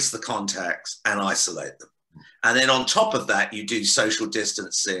 trace the contacts, and isolate them. And then on top of that, you do social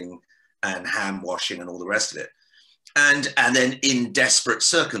distancing and hand washing and all the rest of it. And then in desperate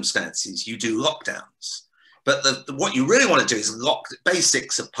circumstances, you do lockdowns. But what you really want to do is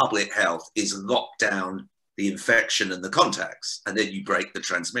basics of public health is lock down the infection and the contacts, and then you break the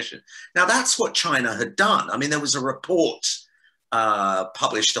transmission. Now, that's what China had done. I mean, there was a report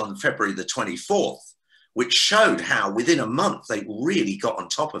published on February the 24th, which showed how within a month they really got on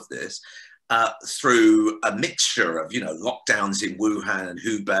top of this through a mixture of, you know, lockdowns in Wuhan and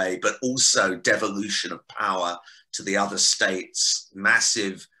Hubei, but also devolution of power to the other states,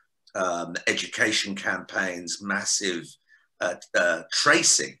 massive education campaigns, massive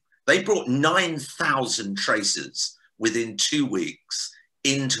tracing. They brought 9,000 tracers within 2 weeks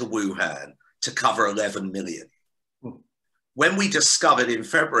into Wuhan to cover 11 million. When we discovered in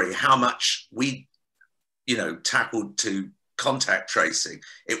February how much we, you know, tackled to contact tracing,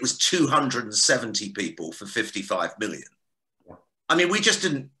 it was 270 people for 55 million. I mean, we just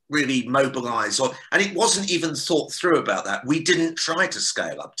didn't really mobilize, and it wasn't even thought through about that. We didn't try to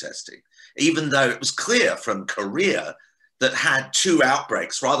scale up testing, even though it was clear from Korea that had 2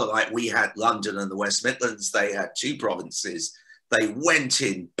 outbreaks, rather like we had London and the West Midlands, they had 2 provinces. They went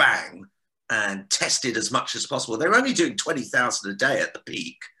in, bang, and tested as much as possible. They were only doing 20,000 a day at the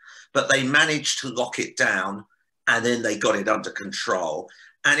peak, but they managed to lock it down, and then they got it under control.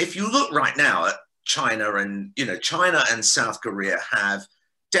 And if you look right now at China, and, you know, China and South Korea have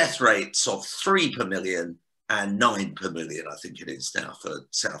death rates of 3 per million and 9 per million, I think it is now for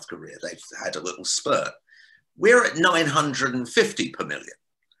South Korea. They've had a little spurt. We're at 950 per million.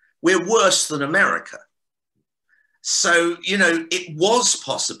 We're worse than America. So, you know, it was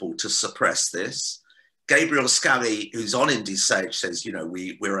possible to suppress this. Gabriel Scally, who's on Indie Sage, says, you know,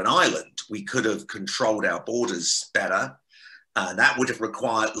 we're an island. We could have controlled our borders better. That would have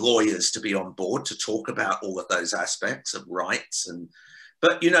required lawyers to be on board to talk about all of those aspects of rights.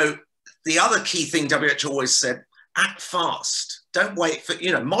 But, you know, the other key thing WHO always said, act fast. Don't wait for,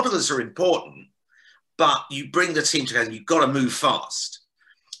 you know, modelers are important, but you bring the team together, you've got to move fast.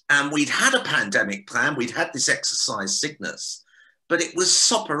 And we'd had a pandemic plan, we'd had this exercise Cygnus, but it was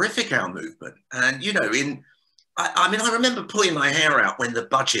soporific, our movement. And, you know, I mean, I remember pulling my hair out when the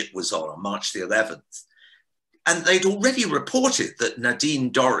budget was on March the 11th. And they'd already reported that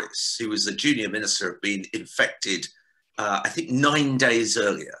Nadine Dorries, who was the junior minister, had been infected, I think 9 days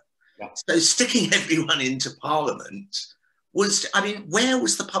earlier. Yeah. So sticking everyone into Parliament was, I mean, where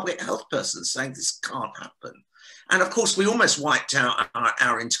was the public health person saying this can't happen? And of course, we almost wiped out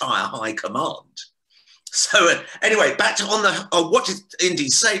our entire high command. So anyway, back to what did Indie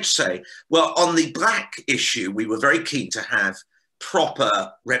Sage say? Well, on the black issue, we were very keen to have proper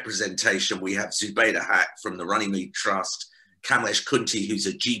representation. We have Subhadra from the Runnymede Trust, Kamlesh Kunti, who's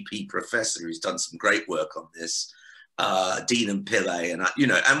a GP professor who's done some great work on this, Dean and Pillay, and you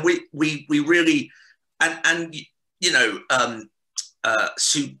know, and we really, and you know,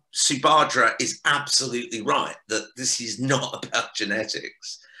 Subhadra is absolutely right that this is not about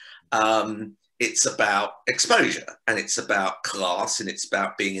genetics. It's about exposure, and it's about class, and it's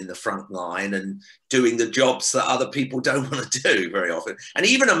about being in the front line and doing the jobs that other people don't want to do very often. And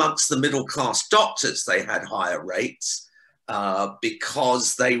even amongst the middle class doctors, they had higher rates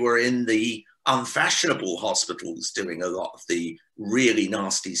because they were in the unfashionable hospitals doing a lot of the really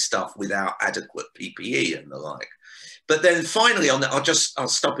nasty stuff without adequate PPE and the like. But then finally, on that, I'll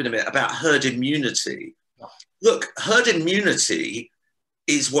stop in a minute about herd immunity. Look, herd immunity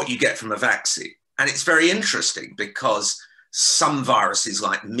is what you get from a vaccine. And it's very interesting because some viruses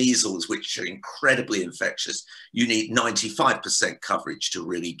like measles, which are incredibly infectious, you need 95% coverage to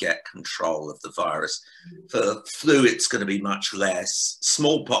really get control of the virus. For flu, it's going to be much less.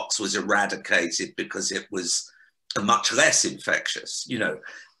 Smallpox was eradicated because it was much less infectious, you know.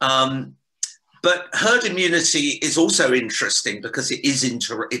 But herd immunity is also interesting because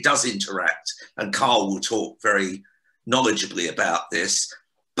it does interact, and Carl will talk very knowledgeably about this,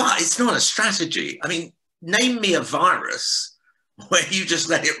 but it's not a strategy. I mean, name me a virus where you just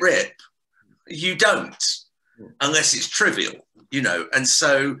let it rip. You don't, unless it's trivial, you know. And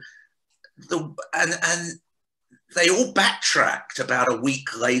so, and they all backtracked about a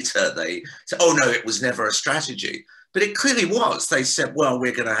week later. They said, oh no, it was never a strategy. But it clearly was. They said, well,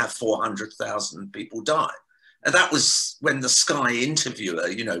 we're going to have 400,000 people die. And that was when the Sky interviewer,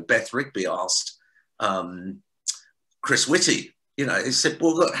 you know, Beth Rigby asked Chris Whitty, you know, he said,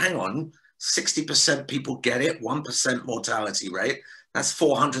 well, look, hang on, 60% people get it, 1% mortality rate, that's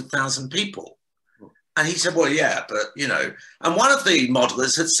 400,000 people. And he said, well, yeah, but, you know, and one of the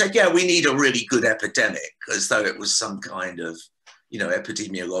modelers had said, yeah, we need a really good epidemic, as though it was some kind of, you know,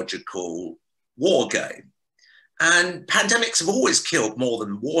 epidemiological war game. And pandemics have always killed more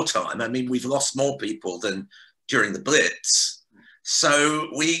than wartime. I mean, we've lost more people than during the Blitz. So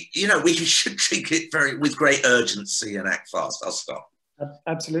we, you know, we should treat it with great urgency and act fast. I'll stop.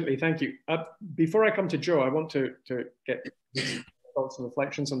 Absolutely, thank you. Before I come to Joe, I want to get thoughts and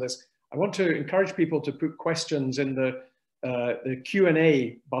reflections on this. I want to encourage people to put questions in the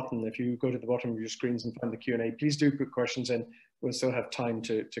Q&A button. If you go to the bottom of your screens and find the Q&A, please do put questions in. We'll still have time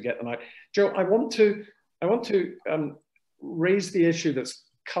to get them out. Joe, I want to raise the issue that's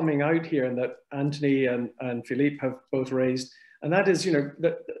coming out here and that Anthony and Philippe have both raised, and that is, you know,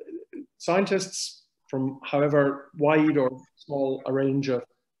 that scientists from however wide or small a range of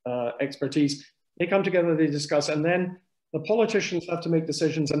expertise, they come together, they discuss, and then the politicians have to make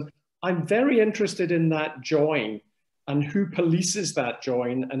decisions. And I'm very interested in that join and who polices that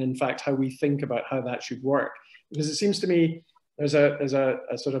join, and in fact, how we think about how that should work. Because it seems to me there's a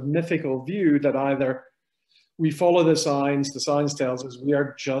sort of mythical view that either we follow the science tells us we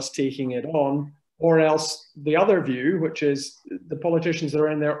are just taking it on, or else the other view, which is the politicians that are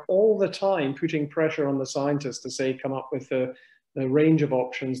in there all the time putting pressure on the scientists to say, come up with the range of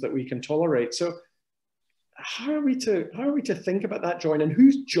options that we can tolerate. So how are we to think about that join, and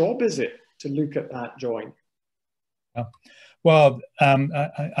whose job is it to look at that join? Well,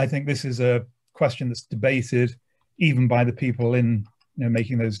 I think this is a question that's debated even by the people in, you know,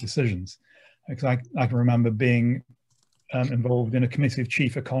 making those decisions. Because I can remember being involved in a committee of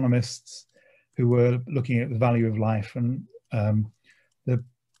chief economists who were looking at the value of life and the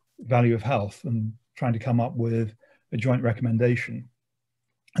value of health and trying to come up with a joint recommendation.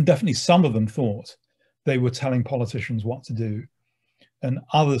 And definitely some of them thought they were telling politicians what to do. And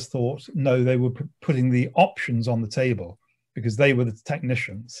others thought, no, they were putting the options on the table because they were the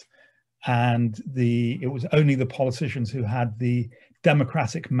technicians. And it was only the politicians who had the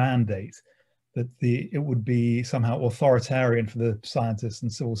democratic mandate that it would be somehow authoritarian for the scientists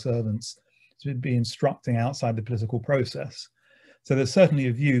and civil servants to be instructing outside the political process. So there's certainly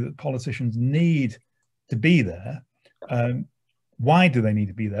a view that politicians need to be there. Why do they need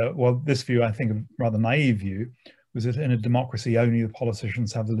to be there? Well, this view, I think, a rather naive view, was that in a democracy, only the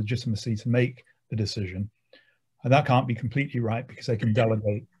politicians have the legitimacy to make the decision. And that can't be completely right because they can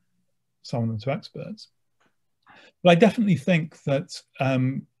delegate some of them to experts. But I definitely think that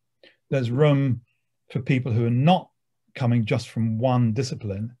there's room for people who are not coming just from one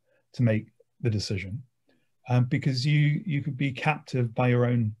discipline to make the decision, because you could be captive by your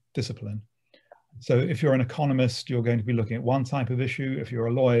own discipline. So if you're an economist, you're going to be looking at one type of issue. If you're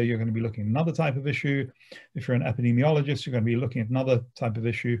a lawyer, you're going to be looking at another type of issue. If you're an epidemiologist, you're going to be looking at another type of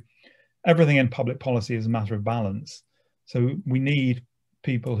issue. Everything in public policy is a matter of balance. So we need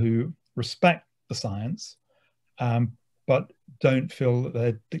people who respect the science, but don't feel that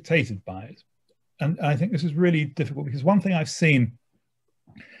they're dictated by it. And I think this is really difficult because one thing I've seen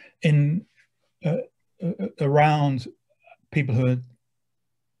in around people who are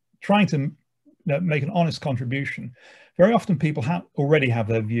trying to make an honest contribution, very often people already have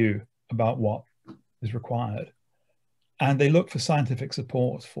their view about what is required, and they look for scientific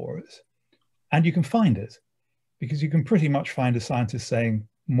support for it. And you can find it, because you can pretty much find a scientist saying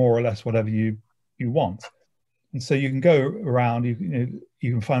more or less whatever you want. And so you can go around, you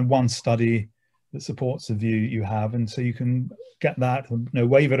can find one study that supports the view you have, and so you can get that and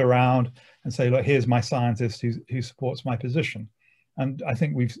wave it around and say, look, here's my scientist who supports my position. And I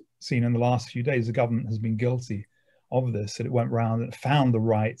think we've seen in the last few days the government has been guilty of this, that it went around and found the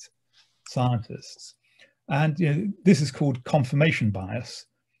right scientists. And this is called confirmation bias,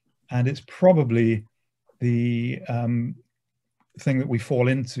 and it's probably the thing that we fall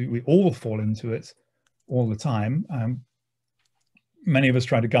into. We all fall into it all the time. Many of us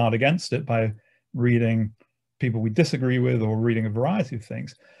try to guard against it by reading people we disagree with or reading a variety of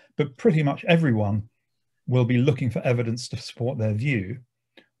things. but pretty much everyone will be looking for evidence to support their view,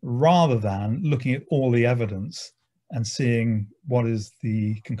 rather than looking at all the evidence and seeing what is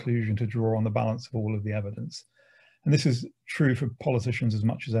the conclusion to draw on the balance of all of the evidence. And this is true for politicians as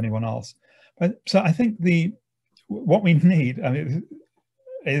much as anyone else. So I think what we need, I mean,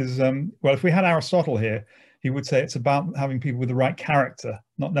 is, well, if we had Aristotle here, he would say it's about having people with the right character,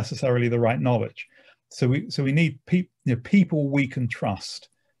 not necessarily the right knowledge. So we need people we can trust,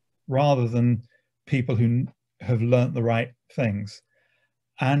 rather than people who have learnt the right things.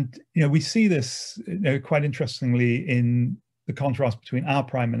 And we see this quite interestingly in the contrast between our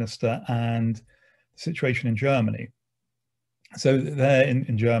Prime Minister and the situation in Germany. So there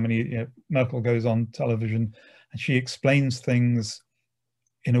in Germany, Merkel goes on television and she explains things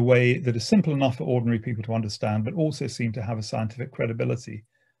in a way that is simple enough for ordinary people to understand, but also seem to have a scientific credibility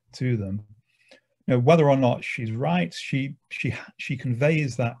to them. Whether or not she's right, she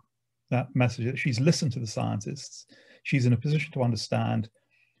conveys that message that she's listened to the scientists. She's in a position to understand.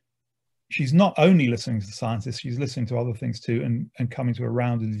 She's not only listening to the scientists, she's listening to other things too, and coming to a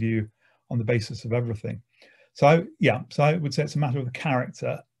rounded view on the basis of everything. So I would say it's a matter of the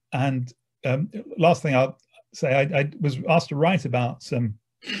character. And last thing I'll say, I was asked to write about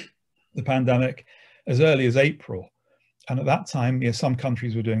the pandemic as early as April. And at that time, some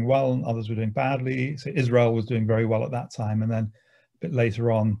countries were doing well and others were doing badly. So Israel was doing very well at that time. And then a bit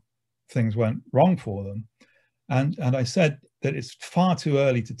later on, things went wrong for them. And I said that it's far too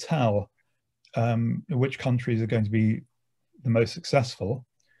early to tell which countries are going to be the most successful,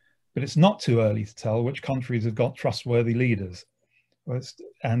 but it's not too early to tell which countries have got trustworthy leaders.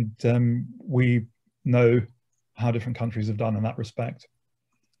 And we know how different countries have done in that respect.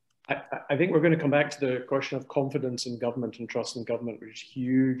 I think we're going to come back to the question of confidence in government and trust in government, which is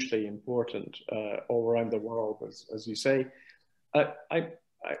hugely important all around the world, as you say. But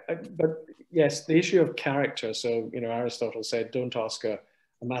yes, the issue of character. So, Aristotle said, don't ask a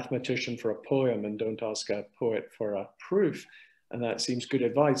mathematician for a poem and don't ask a poet for a proof. And that seems good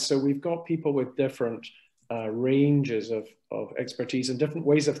advice. So we've got people with different ranges of expertise and different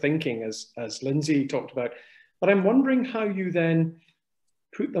ways of thinking, as Lyndsey talked about. But I'm wondering how you then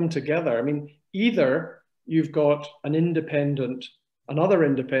put them together. I mean, either you've got another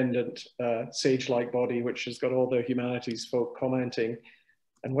independent sage-like body, which has got all the humanities folk commenting,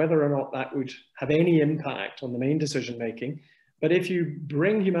 and whether or not that would have any impact on the main decision-making. But if you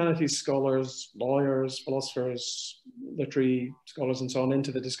bring humanities scholars, lawyers, philosophers, literary scholars, and so on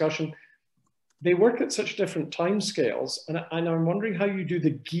into the discussion, they work at such different timescales. And I'm wondering how you do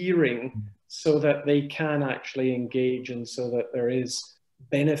the gearing so that they can actually engage and so that there is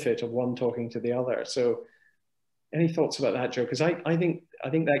benefit of one talking to the other. So any thoughts about that, Joe? Because I think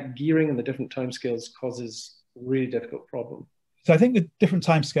that gearing and the different timescales causes a really difficult problem. So I think the different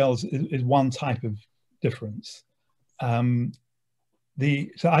timescales is one type of difference.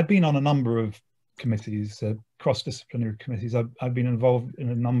 So I've been on a number of committees, cross-disciplinary committees. I've been involved in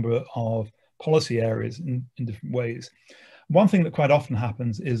a number of policy areas in different ways. One thing that quite often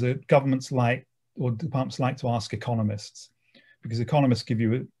happens is that governments or departments like to ask economists, because economists give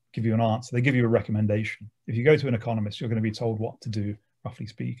you an answer. They give you a recommendation. If you go to an economist, you're going to be told what to do, roughly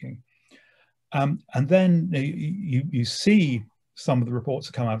speaking. And then you see some of the reports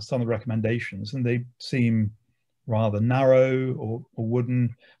that come out, some of the recommendations, and they seem rather narrow or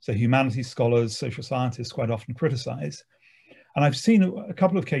wooden. So humanities scholars, social scientists quite often criticize. And I've seen a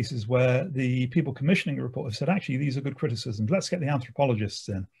couple of cases where the people commissioning a report have said, actually, these are good criticisms. Let's get the anthropologists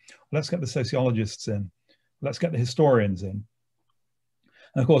in. Let's get the sociologists in. Let's get the historians in.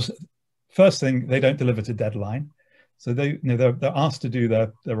 And of course, first thing, they don't deliver to deadline. So they're asked to do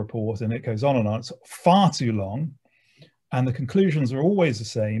their report and it goes on and on. It's far too long. And the conclusions are always the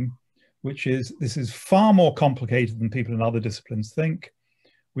same, which is this is far more complicated than people in other disciplines think.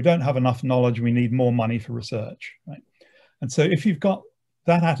 We don't have enough knowledge. We need more money for research, right? And so if you've got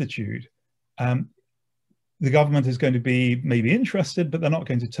that attitude, the government is going to be maybe interested, but they're not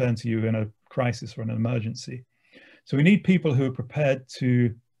going to turn to you in a crisis or an emergency. So we need people who are prepared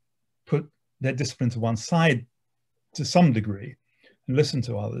to put their discipline to one side to some degree and listen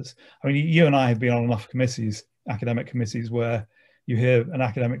to others. I mean, you and I have been on enough committees, academic committees, where you hear an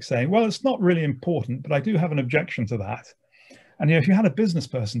academic saying, well, it's not really important, but I do have an objection to that. And if you had a business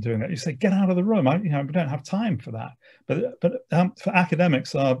person doing that, you say, get out of the room. We don't have time for that. But for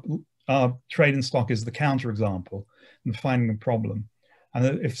academics, our trade in stock is the counterexample and finding the problem.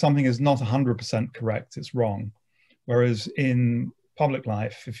 And if something is not 100% correct, it's wrong. Whereas in public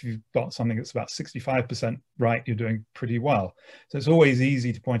life, if you've got something that's about 65% right, you're doing pretty well. So it's always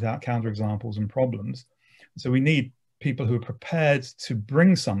easy to point out counterexamples and problems. So we need people who are prepared to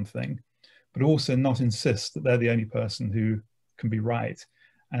bring something, but also not insist that they're the only person who can be right,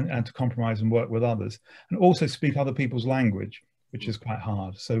 and to compromise and work with others, and also speak other people's language, which is quite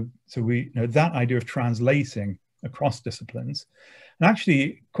hard. So we, that idea of translating across disciplines, and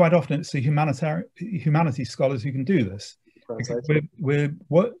actually quite often it's the humanities scholars who can do this.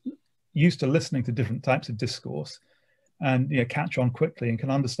 We're used to listening to different types of discourse, and catch on quickly and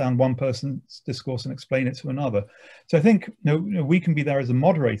can understand one person's discourse and explain it to another. So I think we can be there as a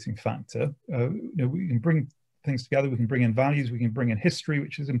moderating factor. We can bring things together, we can bring in values, we can bring in history,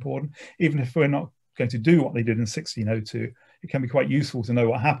 which is important. Even if we're not going to do what they did in 1602, it can be quite useful to know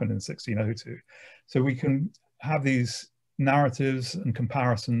what happened in 1602. So we can have these narratives and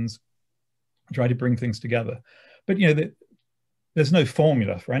comparisons, try to bring things together. But there's no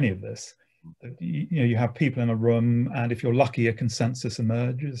formula for any of this. You have people in a room, and if you're lucky, a consensus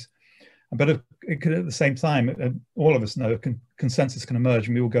emerges. But it could, at the same time, all of us know consensus can emerge,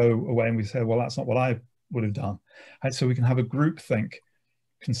 and we will go away and we say, well, that's not what I would have done. And so we can have a groupthink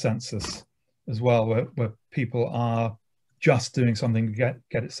consensus as well, where people are just doing something to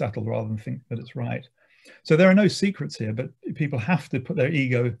get it settled rather than think that it's right. So there are no secrets here, but people have to put their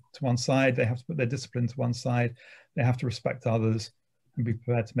ego to one side, they have to put their discipline to one side, they have to respect others and be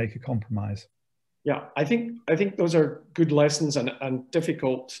prepared to make a compromise. Yeah, I think those are good lessons and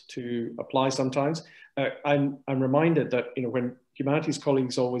difficult to apply sometimes. I'm reminded that when humanities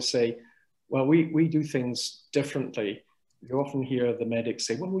colleagues always say, well, we do things differently. You often hear the medics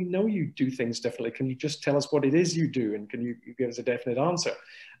say, well, we know you do things differently. Can you just tell us what it is you do? And can you give us a definite answer?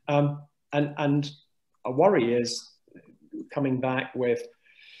 And a worry is coming back with,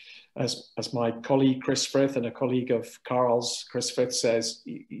 as my colleague Chris Frith and a colleague of Carl's, Chris Frith says,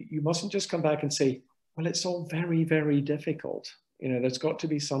 you mustn't just come back and say, well, it's all very, very difficult. There's got to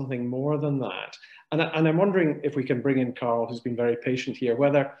be something more than that. And I'm wondering if we can bring in Carl, who's been very patient here,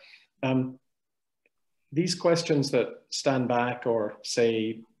 whether these questions that stand back or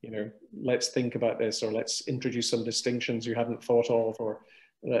say, let's think about this, or let's introduce some distinctions you hadn't thought of, or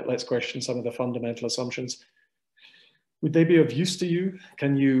let's question some of the fundamental assumptions. Would they be of use to you?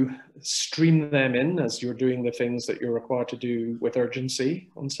 Can you stream them in as you're doing the things that you're required to do with urgency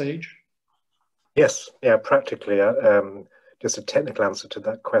on SAGE? Yes, yeah, practically. Just a technical answer to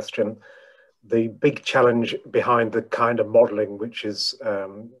that question. The big challenge behind the kind of modelling which is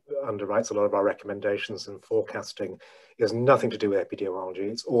underwrites a lot of our recommendations and forecasting is nothing to do with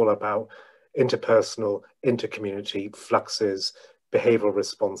epidemiology. It's all about interpersonal, intercommunity fluxes, behavioural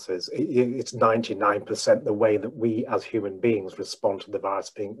responses. It's 99% the way that we as human beings respond to the virus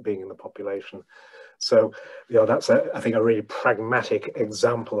being in the population. So, that's, I think, a really pragmatic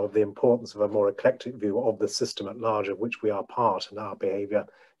example of the importance of a more eclectic view of the system at large, of which we are part, and our behaviour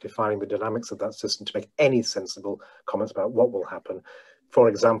defining the dynamics of that system to make any sensible comments about what will happen. For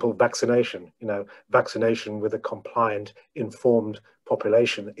example, vaccination. Vaccination with a compliant, informed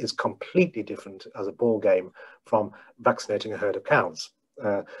population is completely different as a ball game from vaccinating a herd of cows.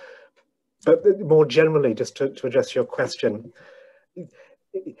 But more generally, just to address your question,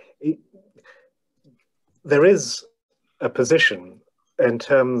 there is a position in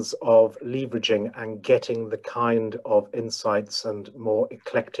terms of leveraging and getting the kind of insights and more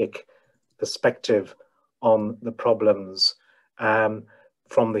eclectic perspective on the problems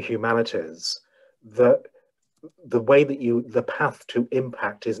from the humanities, that the way that the path to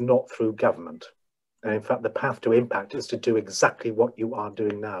impact is not through government. And in fact, the path to impact is to do exactly what you are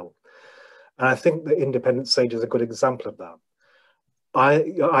doing now. And I think the independent SAGE is a good example of that.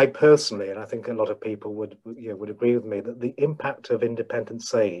 I personally, and I think a lot of people would agree with me, that the impact of independent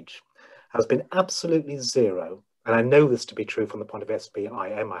SAGE has been absolutely zero. And I know this to be true from the point of SPIM. I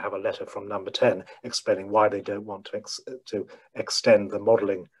have a letter from number 10 explaining why they don't want to extend the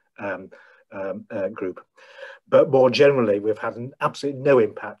modelling group. But more generally, we've had absolutely no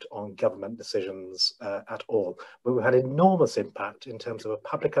impact on government decisions at all. But we've had enormous impact in terms of a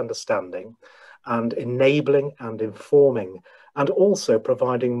public understanding and enabling and informing, and also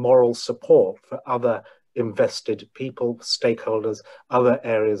providing moral support for other invested people, stakeholders, other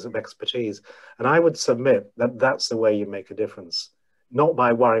areas of expertise. And I would submit that that's the way you make a difference, not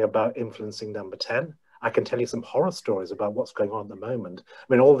by worrying about influencing number 10. I can tell you some horror stories about what's going on at the moment. I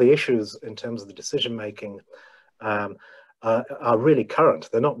mean, all the issues in terms of the decision making are really current.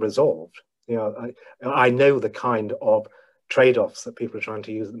 They're not resolved. I know the kind of trade-offs that people are trying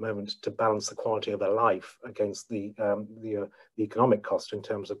to use at the moment to balance the quality of their life against the economic cost in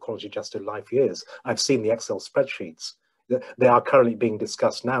terms of quality adjusted life years. I've seen the Excel spreadsheets. They are currently being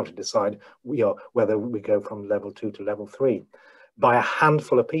discussed now to decide whether we go from level 2 to level 3 by a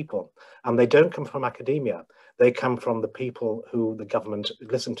handful of people. And they don't come from academia. they come from the people who the government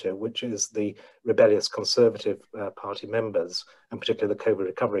listened to, which is the rebellious Conservative Party members, and particularly the COVID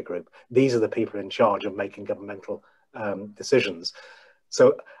recovery group. These are the people in charge of making governmental decisions.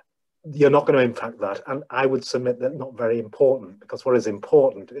 So you're not going to impact that. And I would submit that not very important, because what is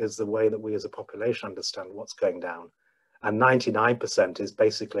important is the way that we as a population understand what's going down. And 99% is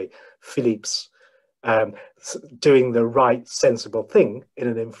basically Philippe's doing the right, sensible thing in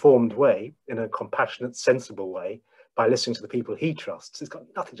an informed way, in a compassionate, sensible way, by listening to the people he trusts. It's got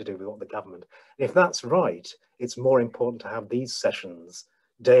nothing to do with what the government. And if that's right, it's more important to have these sessions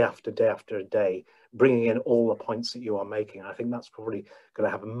day after day after day, bringing in all the points that you are making. I think that's probably going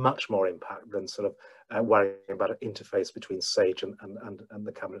to have a much more impact than sort of worrying about an interface between SAGE and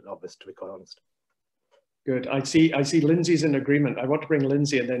the Cabinet Office, to be quite honest. Good. I see Lyndsey's in agreement. I want to bring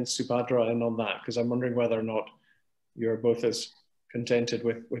Lyndsey and then Subhadra in on that, because I'm wondering whether or not you're both as contented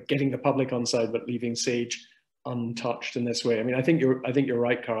with getting the public on side but leaving SAGE untouched in this way. I mean, I think you're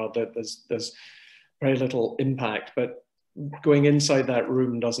right, Carl, that there's very little impact, but going inside that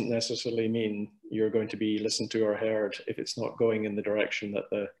room doesn't necessarily mean you're going to be listened to or heard if it's not going in the direction that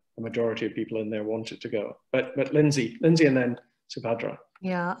the majority of people in there want it to go. But Lyndsey and then Subhadra.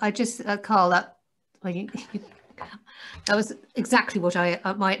 Yeah, I just, Carl, that was exactly what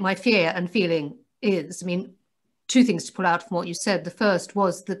my fear and feeling is. I mean, two things to pull out from what you said. The first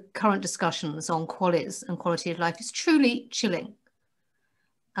was the current discussions on QALYs and quality of life is truly chilling.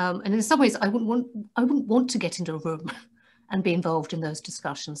 And in some ways, I wouldn't want to get into a room and be involved in those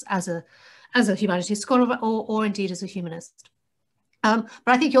discussions as a humanities scholar or indeed as a humanist. But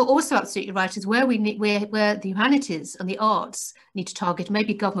I think you're also absolutely right, is where where the humanities and the arts need to target.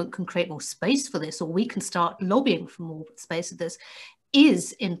 Maybe government can create more space for this, or we can start lobbying for more space of this,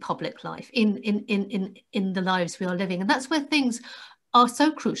 is in public life, in the lives we are living. And that's where things are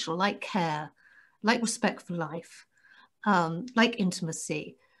so crucial, like care, like respect for life, like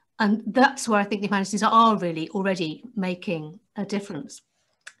intimacy. And that's where I think the humanities are really already making a difference.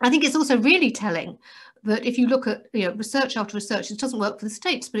 I think it's also really telling that if you look at research after research, it doesn't work for the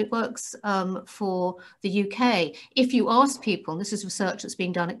States, but it works for the UK. If you ask people, and this is research that's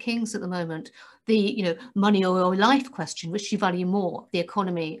being done at King's at the moment, the money or life question, which do you value more, the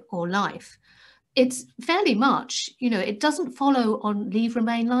economy or life? It's fairly much, it doesn't follow on leave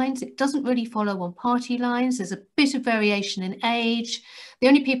remain lines. It doesn't really follow on party lines. There's a bit of variation in age. The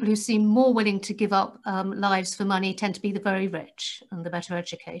only people who seem more willing to give up lives for money tend to be the very rich and the better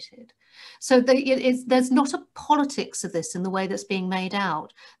educated. So there's not a politics of this in the way that's being made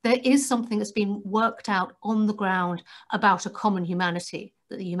out. There is something that's been worked out on the ground about a common humanity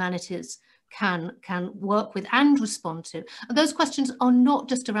that the humanities can work with and respond to. And those questions are not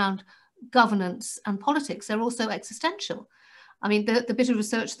just around governance and politics, they're also existential. I mean, the bit of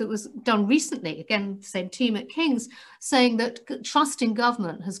research that was done recently, again, the same team at King's, saying that trust in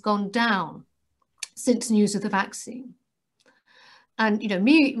government has gone down since news of the vaccine. And,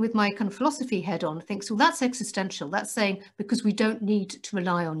 me with my kind of philosophy head on thinks, well, that's existential. That's saying, because we don't need to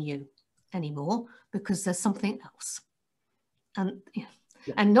rely on you anymore, because there's something else. And,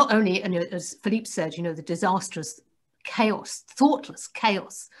 and not only, and as Philippe said, the disastrous chaos, thoughtless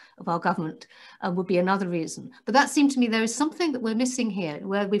chaos of our government would be another reason. But that seemed to me there is something that we're missing here,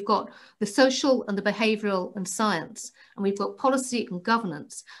 where we've got the social and the behavioural and science, and we've got policy and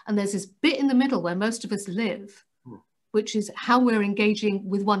governance, and there's this bit in the middle where most of us live, which is how we're engaging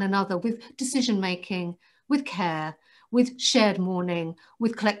with one another, with decision making, with care, with shared mourning,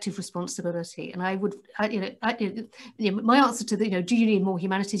 with collective responsibility. And I would, my answer to do you need more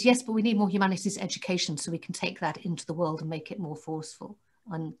humanities? Yes, but we need more humanities education so we can take that into the world and make it more forceful.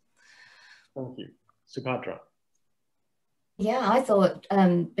 Thank you. Subhadra. Yeah, I thought,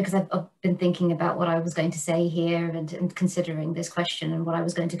 because I've been thinking about what I was going to say here and considering this question and what I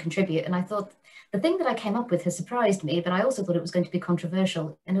was going to contribute. And I thought the thing that I came up with has surprised me, but I also thought it was going to be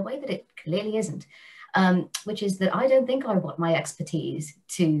controversial in a way that it clearly isn't. Which is that I don't think I want my expertise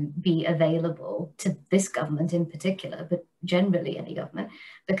to be available to this government in particular, but generally any government,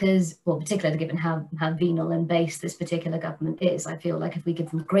 because, well, particularly given how venal and base this particular government is, I feel like if we give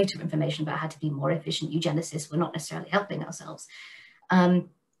them greater information about how to be more efficient eugenicists, we're not necessarily helping ourselves.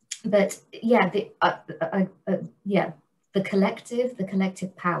 But yeah, the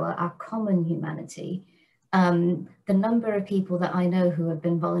collective power, our common humanity. The number of people that I know who have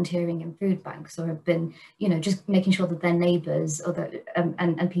been volunteering in food banks or have been, just making sure that their neighbours or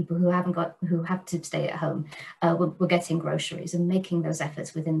and people who have to stay at home were getting groceries and making those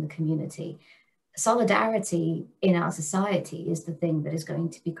efforts within the community. Solidarity in our society is the thing that is going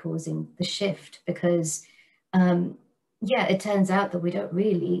to be causing the shift, because yeah, it turns out that we don't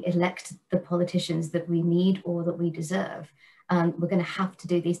really elect the politicians that we need or that we deserve. We're going to have to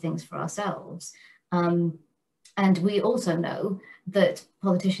do these things for ourselves. And we also know that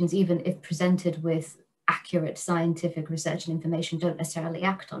politicians, even if presented with accurate scientific research and information, don't necessarily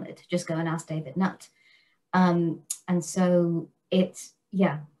act on it. Just go and ask David Nutt. And so it's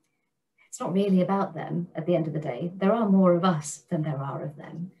not really about them at the end of the day. There are more of us than there are of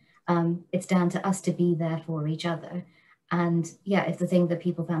them. It's down to us to be there for each other. And yeah, if the thing that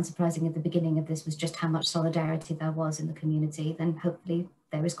people found surprising at the beginning of this was just how much solidarity there was in the community, then hopefully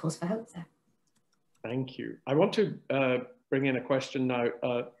there is cause for hope there. Thank you. I want to bring in a question now.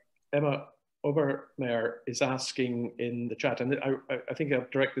 Emma Obermeier is asking in the chat, and I think I'll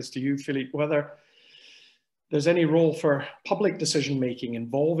direct this to you, Philippe, whether there's any role for public decision-making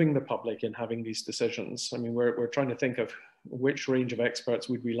involving the public in having these decisions. I mean, we're trying to think of which range of experts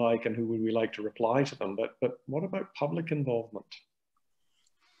would we like and who would we like to reply to them, but what about public involvement?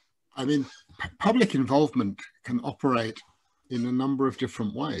 I mean, public involvement can operate in a number of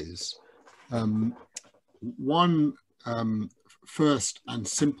different ways. One first and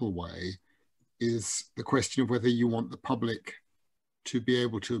simple way is the question of whether you want the public to be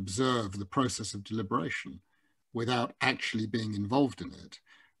able to observe the process of deliberation without actually being involved in it.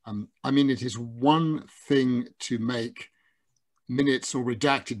 I mean, it is one thing to make minutes or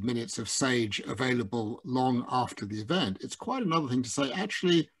redacted minutes of SAGE available long after the event. It's quite another thing to say,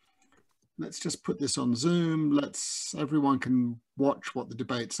 actually, let's just put this on Zoom. Everyone can watch what the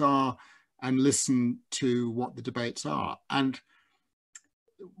debates are and listen to what the debates are. And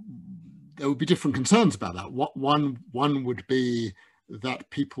there would be different concerns about that. One would be that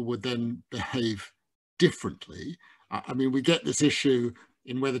people would then behave differently. I mean, we get this issue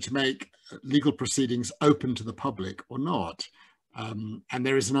in whether to make legal proceedings open to the public or not. And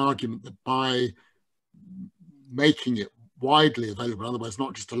there is an argument that by making it widely available, in other words,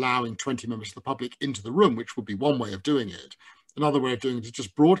 not just allowing 20 members of the public into the room, which would be one way of doing it, another way of doing it is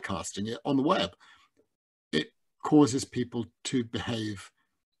just broadcasting it on the web. It causes people to behave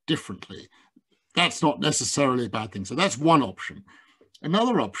differently. That's not necessarily a bad thing. So that's one option.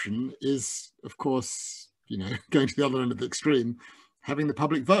 Another option is, of course, going to the other end of the extreme, having the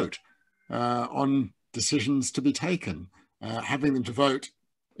public vote on decisions to be taken, having them to vote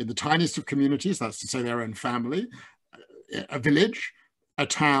in the tiniest of communities, that's to say their own family, a village, a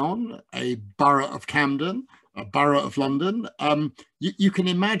town, a borough of Camden, a borough of London. You can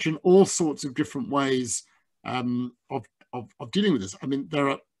imagine all sorts of different ways of dealing with this. I mean, there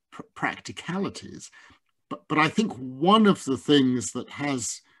are practicalities, but I think one of the things that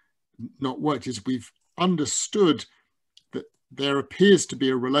has not worked is we've understood that there appears to be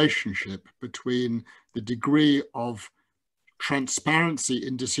a relationship between the degree of transparency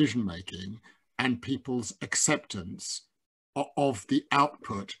in decision-making and people's acceptance of the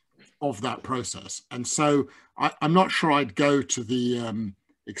output of that process. And so I'm not sure I'd go to the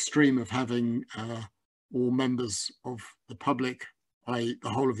extreme of having all members of the public, i.e. the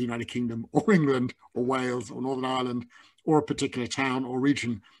whole of the United Kingdom or England or Wales or Northern Ireland or a particular town or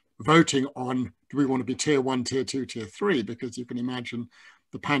region voting on, do we want to be tier 1, tier 2, tier 3? Because you can imagine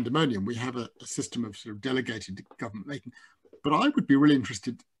the pandemonium. We have a system of sort of delegated government making. But I would be really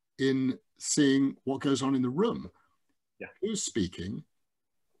interested in seeing what goes on in the room. Yeah. Who's speaking?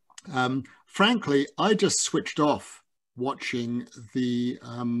 Frankly, I just switched off watching the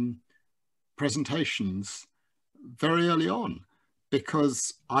presentations very early on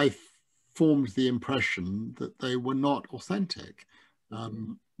because I formed the impression that they were not authentic.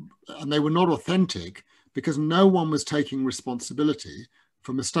 And they were not authentic because no one was taking responsibility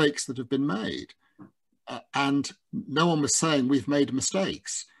for mistakes that have been made. And no one was saying we've made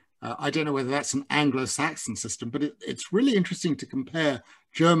mistakes. I don't know whether that's an Anglo-Saxon system, but it's really interesting to compare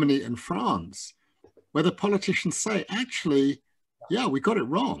Germany and France, where the politicians say, actually, yeah, we got it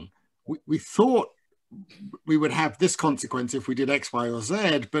wrong. We thought we would have this consequence if we did X, Y, or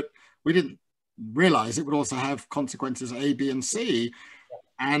Z, but we didn't realize it would also have consequences A, B, and C.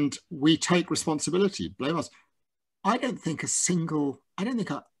 And we take responsibility, blame us. I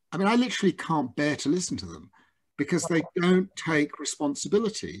literally can't bear to listen to them because they don't take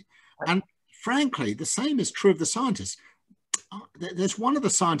responsibility. And frankly, the same is true of the scientists. There's one of the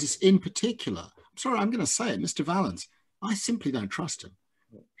scientists in particular, I'm sorry, I'm going to say it, Mr. Valens, I simply don't trust him.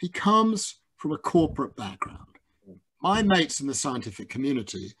 He comes from a corporate background. My mates in the scientific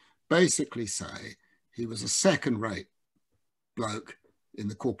community basically say he was a second-rate bloke in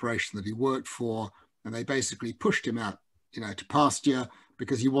the corporation that he worked for, and they basically pushed him out, to pasture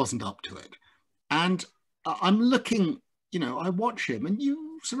because he wasn't up to it. And I'm looking, I watch him and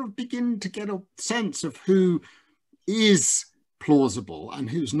you sort of begin to get a sense of who is plausible and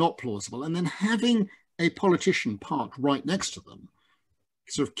who's not plausible, and then having a politician parked right next to them,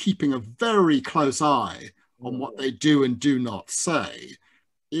 sort of keeping a very close eye on what they do and do not say,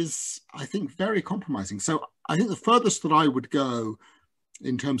 is, I think, very compromising. So I think the furthest that I would go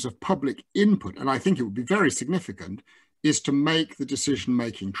in terms of public input, and I think it would be very significant, is to make the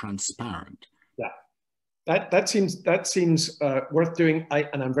decision-making transparent. Yeah, that seems worth doing.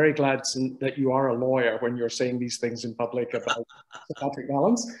 And I'm very glad that you are a lawyer when you're saying these things in public about sympathetic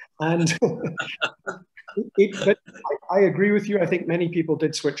balance. And but I agree with you. I think many people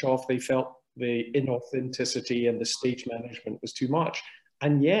did switch off. They felt the inauthenticity and the stage management was too much.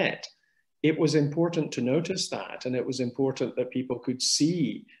 And yet, it was important to notice that, and it was important that people could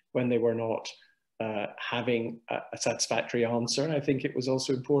see when they were not having a satisfactory answer. I think it was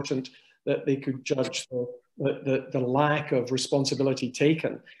also important that they could judge the lack of responsibility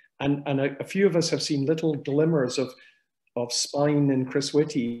taken. And a few of us have seen little glimmers of spine in Chris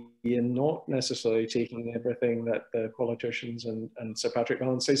Whitty in not necessarily taking everything that the politicians and Sir Patrick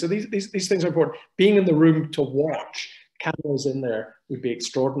Vallance say. So these things are important. Being in the room to watch, cameras in there, would be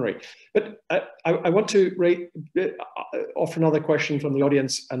extraordinary. But I want to offer another question from the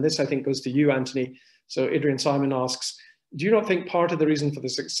audience, and this I think goes to you, Anthony. So Adrian Simon asks, do you not think part of the reason for the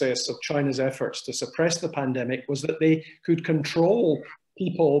success of China's efforts to suppress the pandemic was that they could control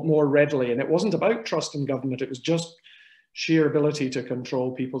people more readily? And it wasn't about trust in government, it was just sheer ability to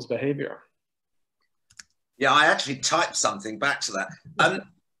control people's behavior. Yeah, I actually typed something back to that.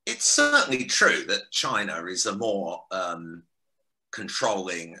 It's certainly true that China is a more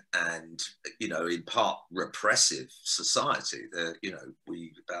controlling and, in part repressive society.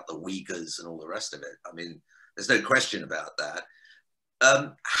 About the Uyghurs and all the rest of it. I mean, there's no question about that.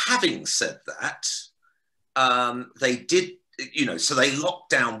 Having said that, they did, so they locked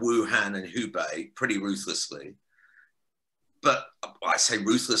down Wuhan and Hubei pretty ruthlessly. But I say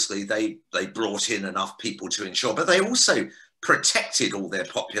ruthlessly, they brought in enough people to ensure, but they also protected all their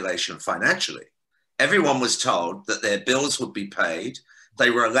population financially. Everyone was told that their bills would be paid. They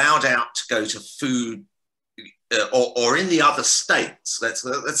were allowed out to go to food or in the other states.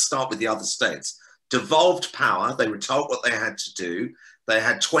 Let's start with the other states. Devolved power. They were told what they had to do. They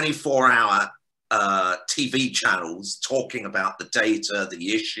had 24-hour TV channels talking about the data,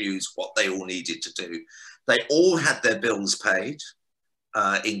 the issues, what they all needed to do. They all had their bills paid,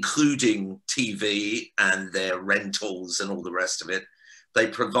 including TV and their rentals and all the rest of it. They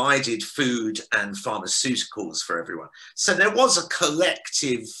provided food and pharmaceuticals for everyone. So there was a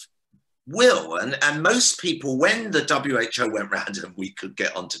collective will. And most people, when the WHO went round, and we could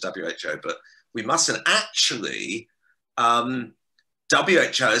get onto WHO, but we mustn't actually, WHO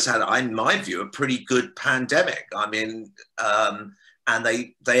has had, in my view, a pretty good pandemic. I mean, and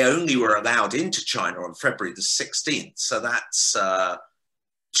they only were allowed into China on February the 16th. So that's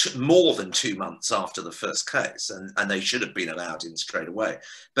more than 2 months after the first case, and they should have been allowed in straight away.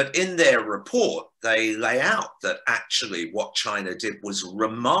 But in their report, they lay out that actually what China did was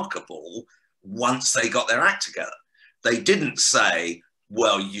remarkable once they got their act together. They didn't say,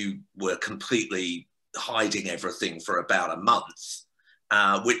 well, you were completely hiding everything for about a month,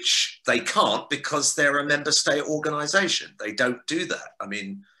 which they can't because they're a member state organization. They don't do that. I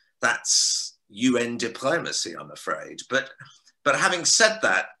mean, that's UN diplomacy, I'm afraid. But having said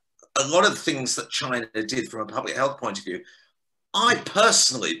that, a lot of the things that China did from a public health point of view, I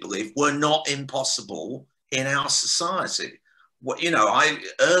personally believe were not impossible in our society.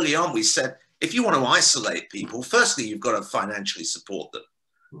 Early on we said, if you want to isolate people, firstly, you've got to financially support them.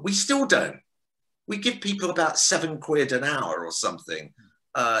 We still don't. We give people about £7 an hour or something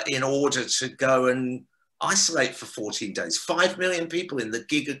in order to go and isolate for 14 days. 5 million people in the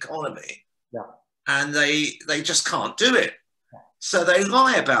gig economy. Yeah. And they just can't do it. So they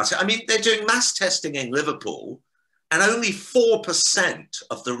lie about it. I mean, they're doing mass testing in Liverpool, and only 4%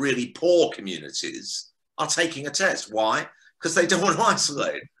 of the really poor communities are taking a test. Why? Because they don't want to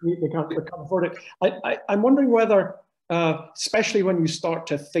isolate. They can't afford it. I'm wondering whether, especially when you start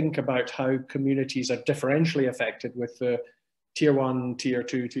to think about how communities are differentially affected with the tier 1, tier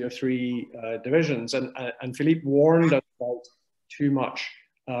 2, tier 3 divisions, and Philippe warned us about too much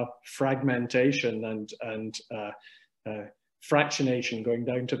fragmentation and fractionation going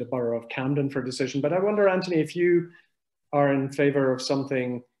down to the borough of Camden for a decision. But I wonder, Anthony, if you are in favour of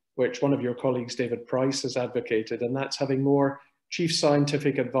something which one of your colleagues, David Price, has advocated, and that's having more chief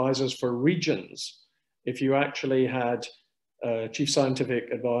scientific advisors for regions. If you actually had a chief scientific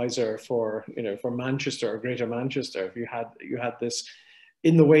advisor for Manchester or Greater Manchester, if you had this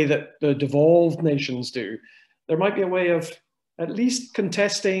in the way that the devolved nations do, there might be a way of at least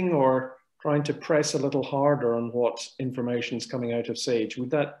contesting or trying to press a little harder on what information is coming out of SAGE.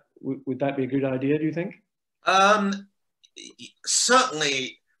 Would that be a good idea, do you think?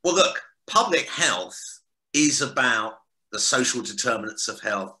 Certainly. Well, look, public health is about the social determinants of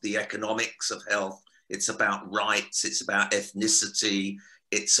health, the economics of health. It's about rights, it's about ethnicity,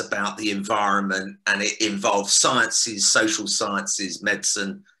 it's about the environment, and it involves sciences, social sciences,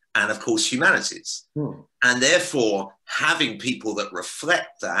 medicine, and of course, humanities. And therefore, having people that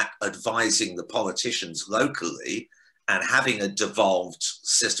reflect that, advising the politicians locally, and having a devolved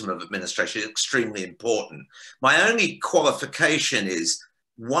system of administration is extremely important. My only qualification is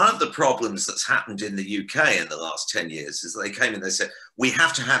one of the problems that's happened in the UK in the last 10 years is they came in, they said, we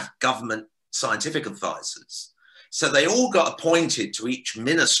have to have government scientific advisors. So they all got appointed to each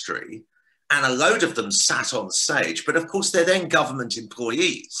ministry, and a load of them sat on SAGE, but of course they're then government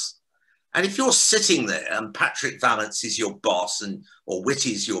employees. And if you're sitting there and Patrick Vallance is your boss, or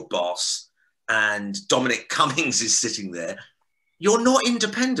Whitty's your boss, and Dominic Cummings is sitting there, you're not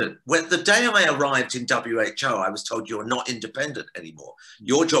independent. When the day I arrived in WHO, I was told you're not independent anymore.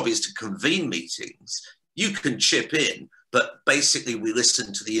 Your job is to convene meetings. You can chip in, but basically we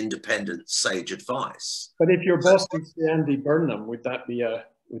listen to the independent SAGE advice. But if your boss is Andy Burnham, would that be an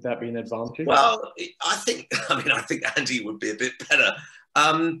advantage? Well, I think Andy would be a bit better.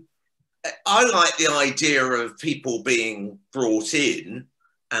 I like the idea of people being brought in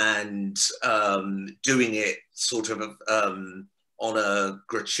and doing it sort of on a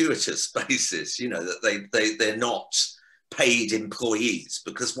gratuitous basis, you know, that they're not paid employees,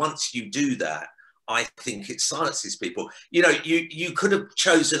 because once you do that, I think it silences people. You know, you could have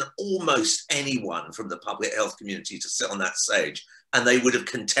chosen almost anyone from the public health community to sit on that SAGE, and they would have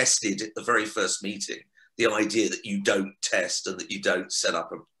contested at the very first meeting the idea that you don't test and that you don't set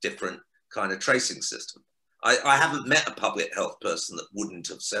up a different kind of tracing system. I haven't met a public health person that wouldn't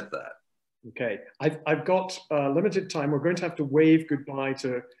have said that. Okay, I've got limited time. We're going to have to wave goodbye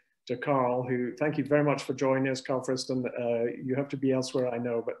to Carl, who, thank you very much for joining us, Carl Friston. You have to be elsewhere, I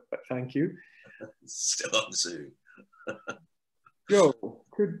know, but thank you. Still on Zoom. Joe,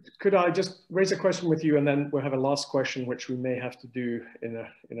 could I just raise a question with you, and then we'll have a last question, which we may have to do in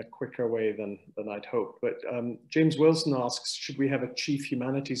a quicker way than I'd hoped. But James Wilson asks, should we have a chief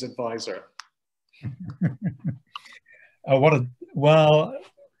humanities advisor? Well,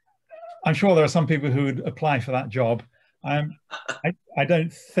 I'm sure there are some people who would apply for that job. I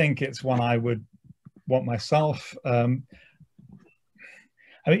don't think it's one I would want myself. I mean,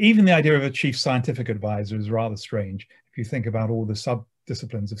 even the idea of a chief scientific advisor is rather strange. If you think about all the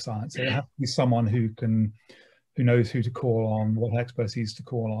sub-disciplines of science, it has to be someone who knows who to call on, what expertise to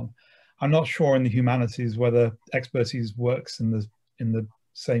call on. I'm not sure in the humanities whether expertise works in the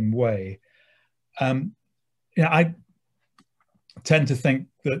same way. I tend to think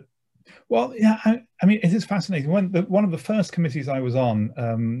that, well, yeah, I mean, it is fascinating. One of the first committees I was on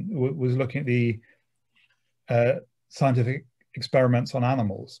was looking at the scientific experiments on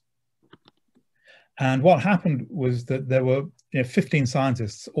animals. And what happened was that there were 15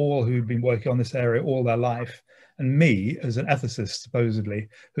 scientists, all who'd been working on this area all their life, and me as an ethicist, supposedly,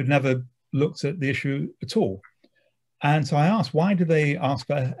 who'd never looked at the issue at all. And so I asked, why do they ask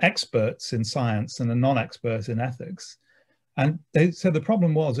for experts in science and a non-expert in ethics? And they said the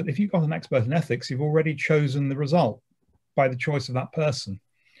problem was that if you've got an expert in ethics, you've already chosen the result by the choice of that person.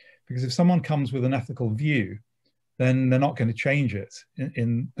 Because if someone comes with an ethical view, then they're not going to change it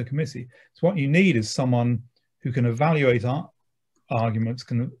in the committee. So what you need is someone who can evaluate our arguments,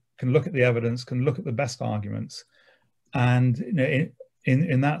 can look at the evidence, can look at the best arguments. And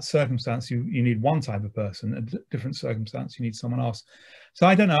in that circumstance, you need one type of person. In a different circumstance, you need someone else. So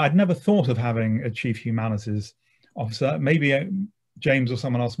I don't know. I'd never thought of having a chief humanities officer. Maybe James or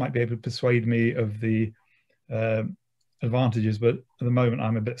someone else might be able to persuade me of the advantages, but at the moment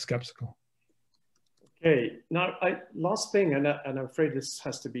I'm a bit skeptical. Okay, now last thing, and I'm afraid this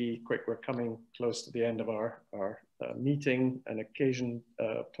has to be quick. We're coming close to the end of our meeting and occasion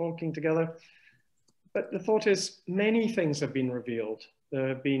talking together. But the thought is, many things have been revealed. There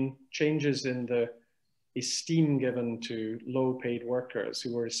have been changes in the esteem given to low-paid workers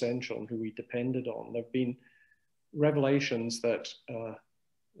who were essential and who we depended on. There have been revelations that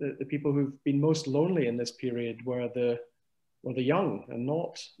the people who've been most lonely in this period were the young and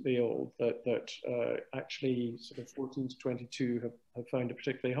not the old, that actually sort of 14 to 22 have found it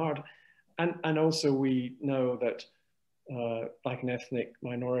particularly hard. And also we know that Black and ethnic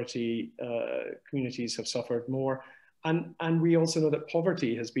minority communities have suffered more. And we also know that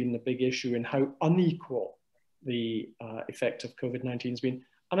poverty has been a big issue in how unequal the effect of COVID-19 has been.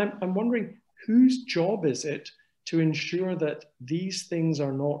 And I'm wondering, whose job is it to ensure that these things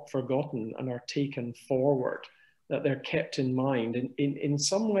are not forgotten and are taken forward, that they're kept in mind. In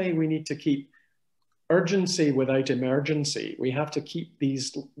some way, we need to keep urgency without emergency. We have to keep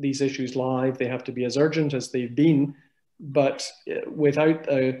these issues live. They have to be as urgent as they've been, but without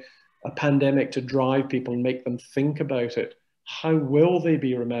a pandemic to drive people and make them think about it. How will they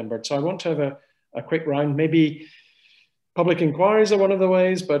be remembered? So I want to have a quick round. Maybe public inquiries are one of the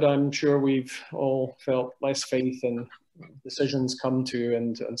ways, but I'm sure we've all felt less faith in decisions come to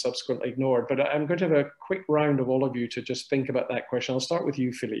and subsequently ignored. But I'm going to have a quick round of all of you to just think about that question. I'll start with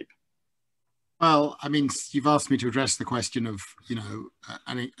you, Philippe. Well, I mean, you've asked me to address the question of, you know,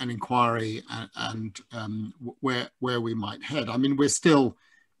 an inquiry and where we might head. I mean, we're still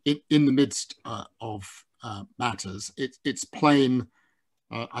in the midst of matters. It's plain,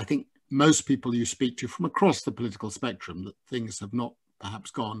 I think most people you speak to from across the political spectrum, that things have not perhaps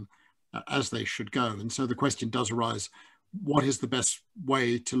gone as they should go. And so the question does arise, what is the best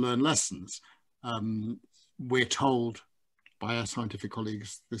way to learn lessons? We're told by our scientific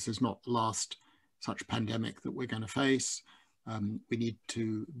colleagues, this is not the last such pandemic that we're going to face. We need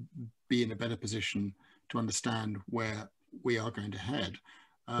to be in a better position to understand where we are going to head.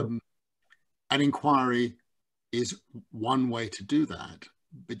 An inquiry is one way to do that,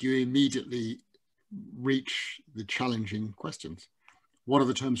 but you immediately reach the challenging questions. What are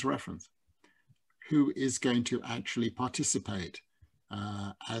the terms of reference? Who is going to actually participate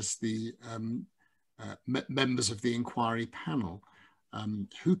as the members of the inquiry panel?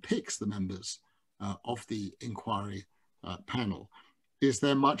 Who picks the members of the inquiry panel? Is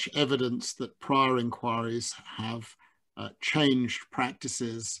there much evidence that prior inquiries have changed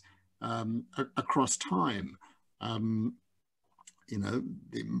practices across time? You know,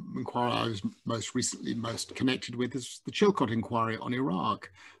 the inquiry I was most connected with is the Chilcot inquiry on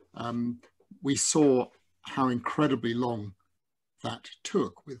Iraq. We saw how incredibly long that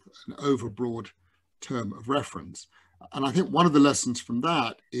took with an overbroad term of reference. And I think one of the lessons from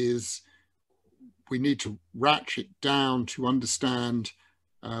that is we need to ratchet down to understand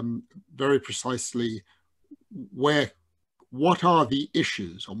very precisely what are the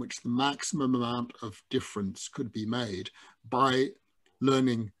issues on which the maximum amount of difference could be made by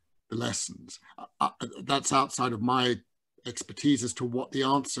learning the lessons. That's outside of my expertise as to what the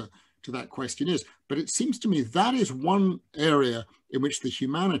answer to that question is. But it seems to me that is one area in which the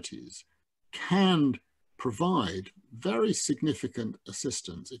humanities can provide very significant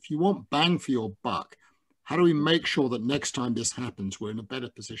assistance. If you want bang for your buck, how do we make sure that next time this happens, we're in a better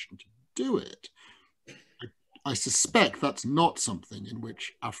position to do it? I suspect that's not something in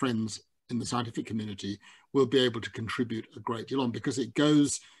which our friends in the scientific community will be able to contribute a great deal on, because it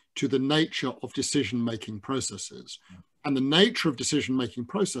goes to the nature of decision-making processes. And the nature of decision-making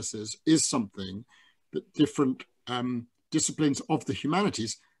processes is something that different disciplines of the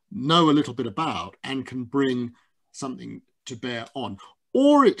humanities know a little bit about and can bring something to bear on.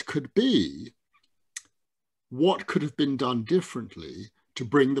 Or it could be what could have been done differently to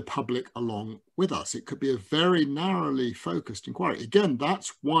bring the public along with us. It could be a very narrowly focused inquiry. Again,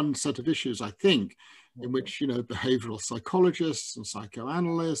 that's one set of issues, I think, in which, you know, behavioral psychologists and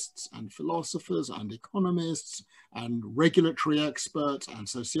psychoanalysts and philosophers and economists and regulatory experts and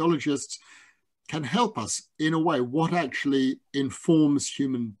sociologists can help us in a way what actually informs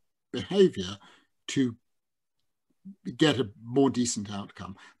human behavior to get a more decent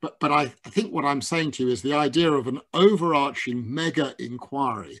outcome. But I think what I'm saying to you is the idea of an overarching mega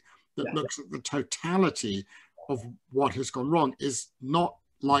inquiry that looks at the totality of what has gone wrong is not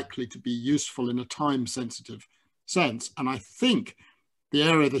likely to be useful in a time-sensitive sense. And I think the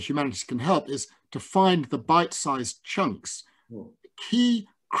area the humanities can help is to find the bite-sized chunks, key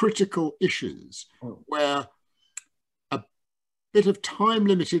critical issues where a bit of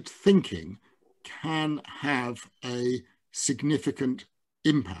time-limited thinking can have a significant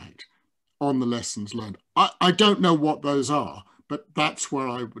impact on the lessons learned. I don't know what those are, but that's where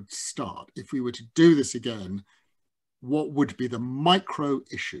I would start. If we were to do this again, what would be the micro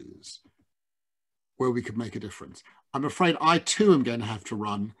issues where we could make a difference? I'm afraid I too am going to have to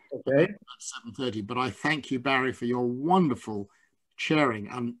run at 7:30, but I thank you, Barry, for your wonderful sharing,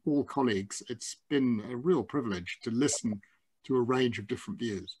 and all colleagues. It's been a real privilege to listen to a range of different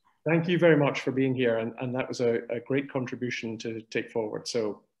views. Thank you very much for being here, and that was a great contribution to take forward.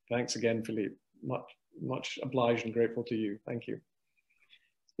 So thanks again, Philippe. Much obliged and grateful to you. Thank you.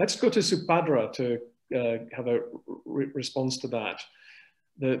 Let's go to Subhadra to have a response to that.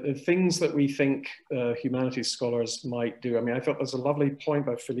 The things that we think humanities scholars might do. I mean, I thought there's a lovely point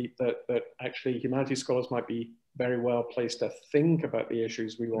by Philippe that actually humanities scholars might be very well placed to think about the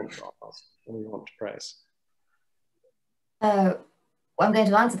issues we want to ask and we want to press. Well, I'm going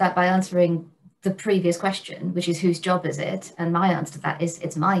to answer that by answering the previous question, which is whose job is it? And my answer to that is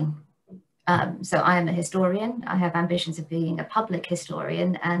it's mine. So I am a historian. I have ambitions of being a public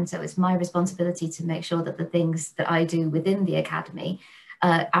historian. And so it's my responsibility to make sure that the things that I do within the academy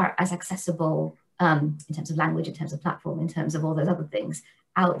are as accessible in terms of language, in terms of platform, in terms of all those other things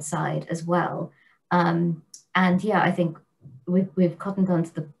outside as well. And yeah, I think we've cottoned on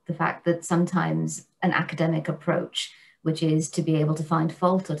to the fact that sometimes an academic approach, which is to be able to find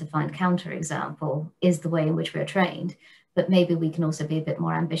fault or to find counterexample, is the way in which we're trained. But maybe we can also be a bit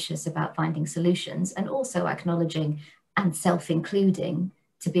more ambitious about finding solutions and also acknowledging and self-including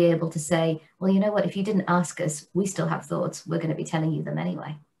to be able to say, well, you know what, if you didn't ask us, we still have thoughts. We're going to be telling you them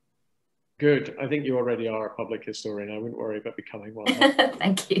anyway. Good. I think you already are a public historian. I wouldn't worry about becoming one.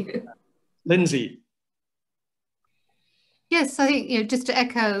 Thank you. Lyndsey. Yes, I think, just to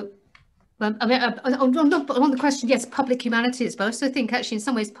echo, I mean, on the question, yes, public humanities, but I also think actually in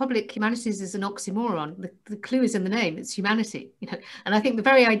some ways public humanities is an oxymoron. The clue is in the name, it's humanity, and I think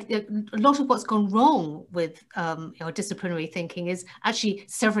a lot of what's gone wrong with disciplinary thinking is actually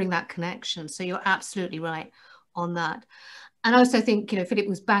severing that connection. So you're absolutely right on that. And I also think, Philip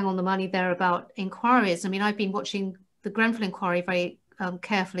was bang on the money there about inquiries. I mean, I've been watching the Grenfell inquiry very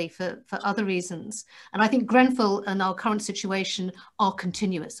carefully for other reasons. And I think Grenfell and our current situation are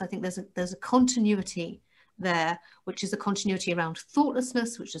continuous. I think there's a continuity there, which is a continuity around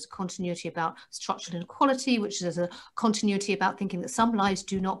thoughtlessness, which is a continuity about structural inequality, which is a continuity about thinking that some lives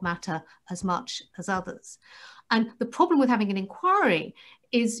do not matter as much as others. And the problem with having an inquiry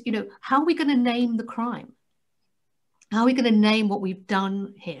is, how are we going to name the crime? How are we going to name what we've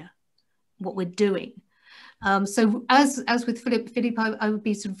done here, what we're doing? So as with Philippe, I would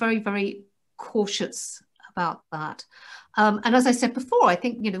be sort of very, very cautious about that. And as I said before, I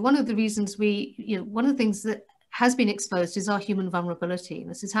think, one of the reasons one of the things that has been exposed is our human vulnerability.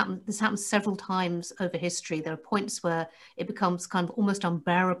 This happened several times over history. There are points where it becomes kind of almost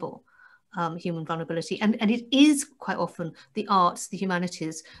unbearable, human vulnerability. And it is quite often the arts, the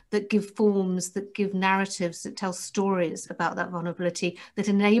humanities that give forms, that give narratives, that tell stories about that vulnerability, that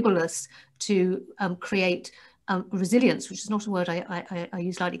enable us to create resilience, which is not a word I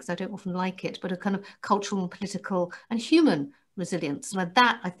use lightly because I don't often like it, but a kind of cultural and political and human resilience. And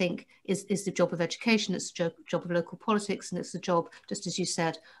that, I think, is the job of education, it's the job of local politics, and it's the job, just as you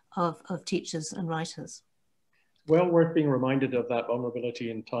said, of teachers and writers. Well worth being reminded of that vulnerability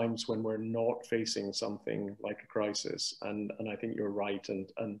in times when we're not facing something like a crisis. And I think you're right.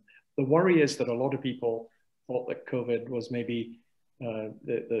 And the worry is that a lot of people thought that COVID was maybe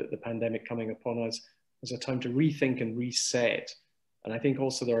the pandemic coming upon us as a time to rethink and reset. And I think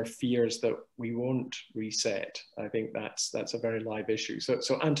also there are fears that we won't reset. I think that's a very live issue. So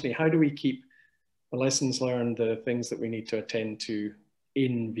Anthony, how do we keep the lessons learned, the things that we need to attend to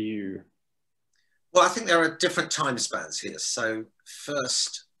in view? Well, I think there are different time spans here. So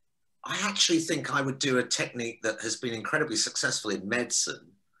first, I actually think I would do a technique that has been incredibly successful in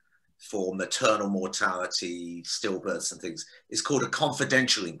medicine for maternal mortality, stillbirths and things. It's called a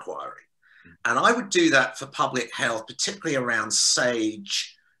confidential inquiry. And I would do that for public health, particularly around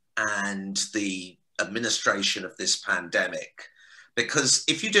SAGE and the administration of this pandemic. Because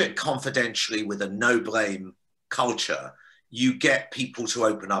if you do it confidentially with a no blame culture, you get people to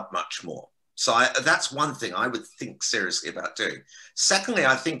open up much more. So that's one thing I would think seriously about doing. Secondly,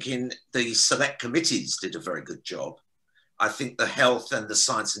 I think the select committees did a very good job. I think the Health and the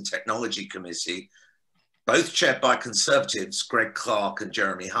Science and Technology Committee, both chaired by Conservatives, Greg Clark and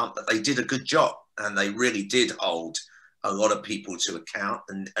Jeremy Hunt, but they did a good job and they really did hold a lot of people to account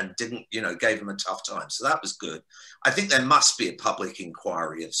and didn't, gave them a tough time. So that was good. I think there must be a public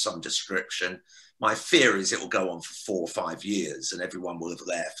inquiry of some description. My fear is it will go on for 4 or 5 years and everyone will have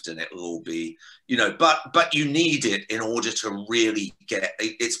left and it will all be, but you need it in order to really get,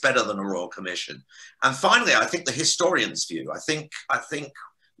 it's better than a Royal Commission. And finally, I think the historian's view, I think,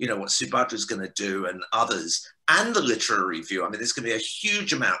 what Subhadra is going to do and others, and the literary view. I mean, there's going to be a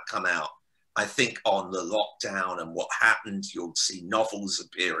huge amount come out, I think, on the lockdown and what happened. You'll see novels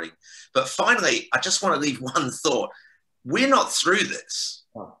appearing. But finally, I just want to leave one thought. We're not through this.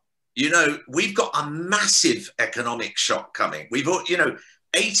 Oh. We've got a massive economic shock coming.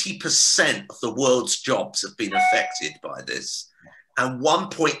 80% of the world's jobs have been affected by this. And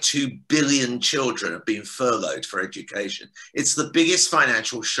 1.2 billion children have been furloughed for education. It's the biggest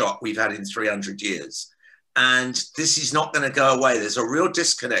financial shock we've had in 300 years. And this is not going to go away. There's a real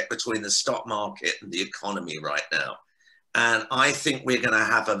disconnect between the stock market and the economy right now. And I think we're going to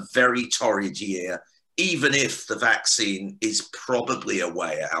have a very torrid year, even if the vaccine is probably a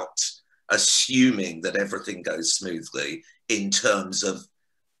way out. assuming that everything goes smoothly in terms of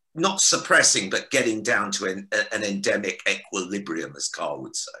not suppressing, but getting down to an endemic equilibrium, as Carl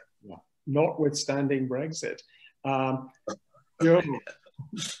would say. Yeah. Notwithstanding Brexit. Joe,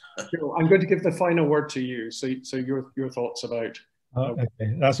 I'm going to give the final word to you. So your thoughts about. Okay,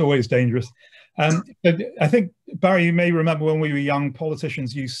 that's always dangerous. I think, Barry, you may remember when we were young,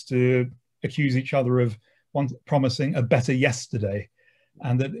 politicians used to accuse each other of promising a better yesterday,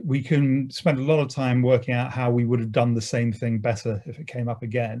 and that we can spend a lot of time working out how we would have done the same thing better if it came up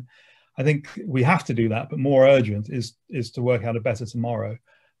again. I think we have to do that, but more urgent is to work out a better tomorrow.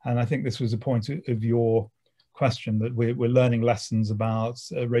 And I think this was a point of your question, that we're learning lessons about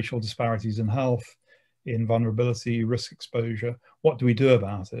racial disparities in health, in vulnerability, risk exposure. What do we do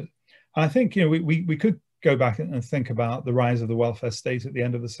about it? And I think, you know, we could go back and think about the rise of the welfare state at the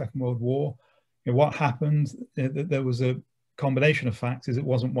end of the Second World War. You know, what happened? There was a combination of factors. It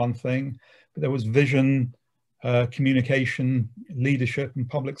wasn't one thing, but there was vision, communication, leadership, and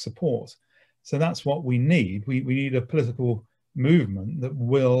public support. So that's what we need. We need a political movement that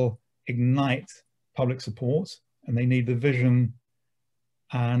will ignite public support, and they need the vision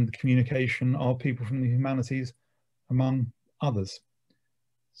and communication of people from the humanities, among others.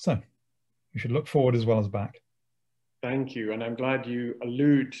 So we should look forward as well as back. Thank you, and I'm glad you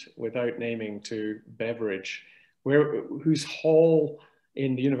allude, without naming, to Beveridge, whose hall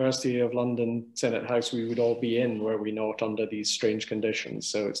in the University of London Senate House we would all be in were we not under these strange conditions.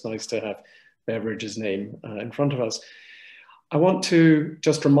 So it's nice to have Beveridge's name in front of us. I want to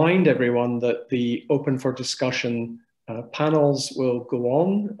just remind everyone that the Open for Discussion panels will go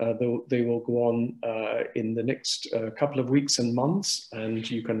on. They will go on in the next couple of weeks and months, and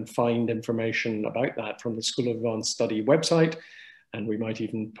you can find information about that from the School of Advanced Study website, and we might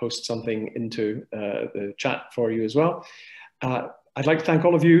even post something into the chat for you as well. I'd like to thank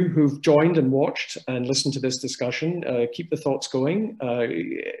all of you who've joined and watched and listened to this discussion. Keep the thoughts going.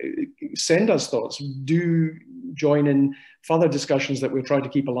 Send us thoughts. Do join in further discussions that we'll try to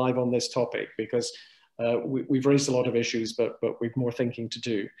keep alive on this topic, because we've raised a lot of issues, but we've more thinking to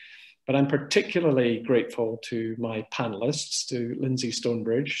do. But I'm particularly grateful to my panelists, to Lyndsey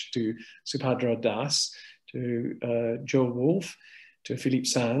Stonebridge, to Subhadra Das, to Joe Wolff, to Philippe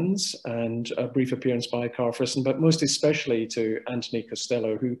Sands, and a brief appearance by Carl Frisson, but most especially to Anthony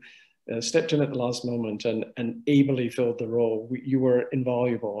Costello, who stepped in at the last moment and ably filled the role. You were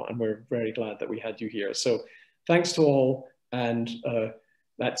invaluable, and we're very glad that we had you here. So thanks to all, and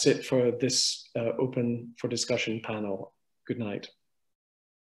that's it for this Open for Discussion panel. Good night.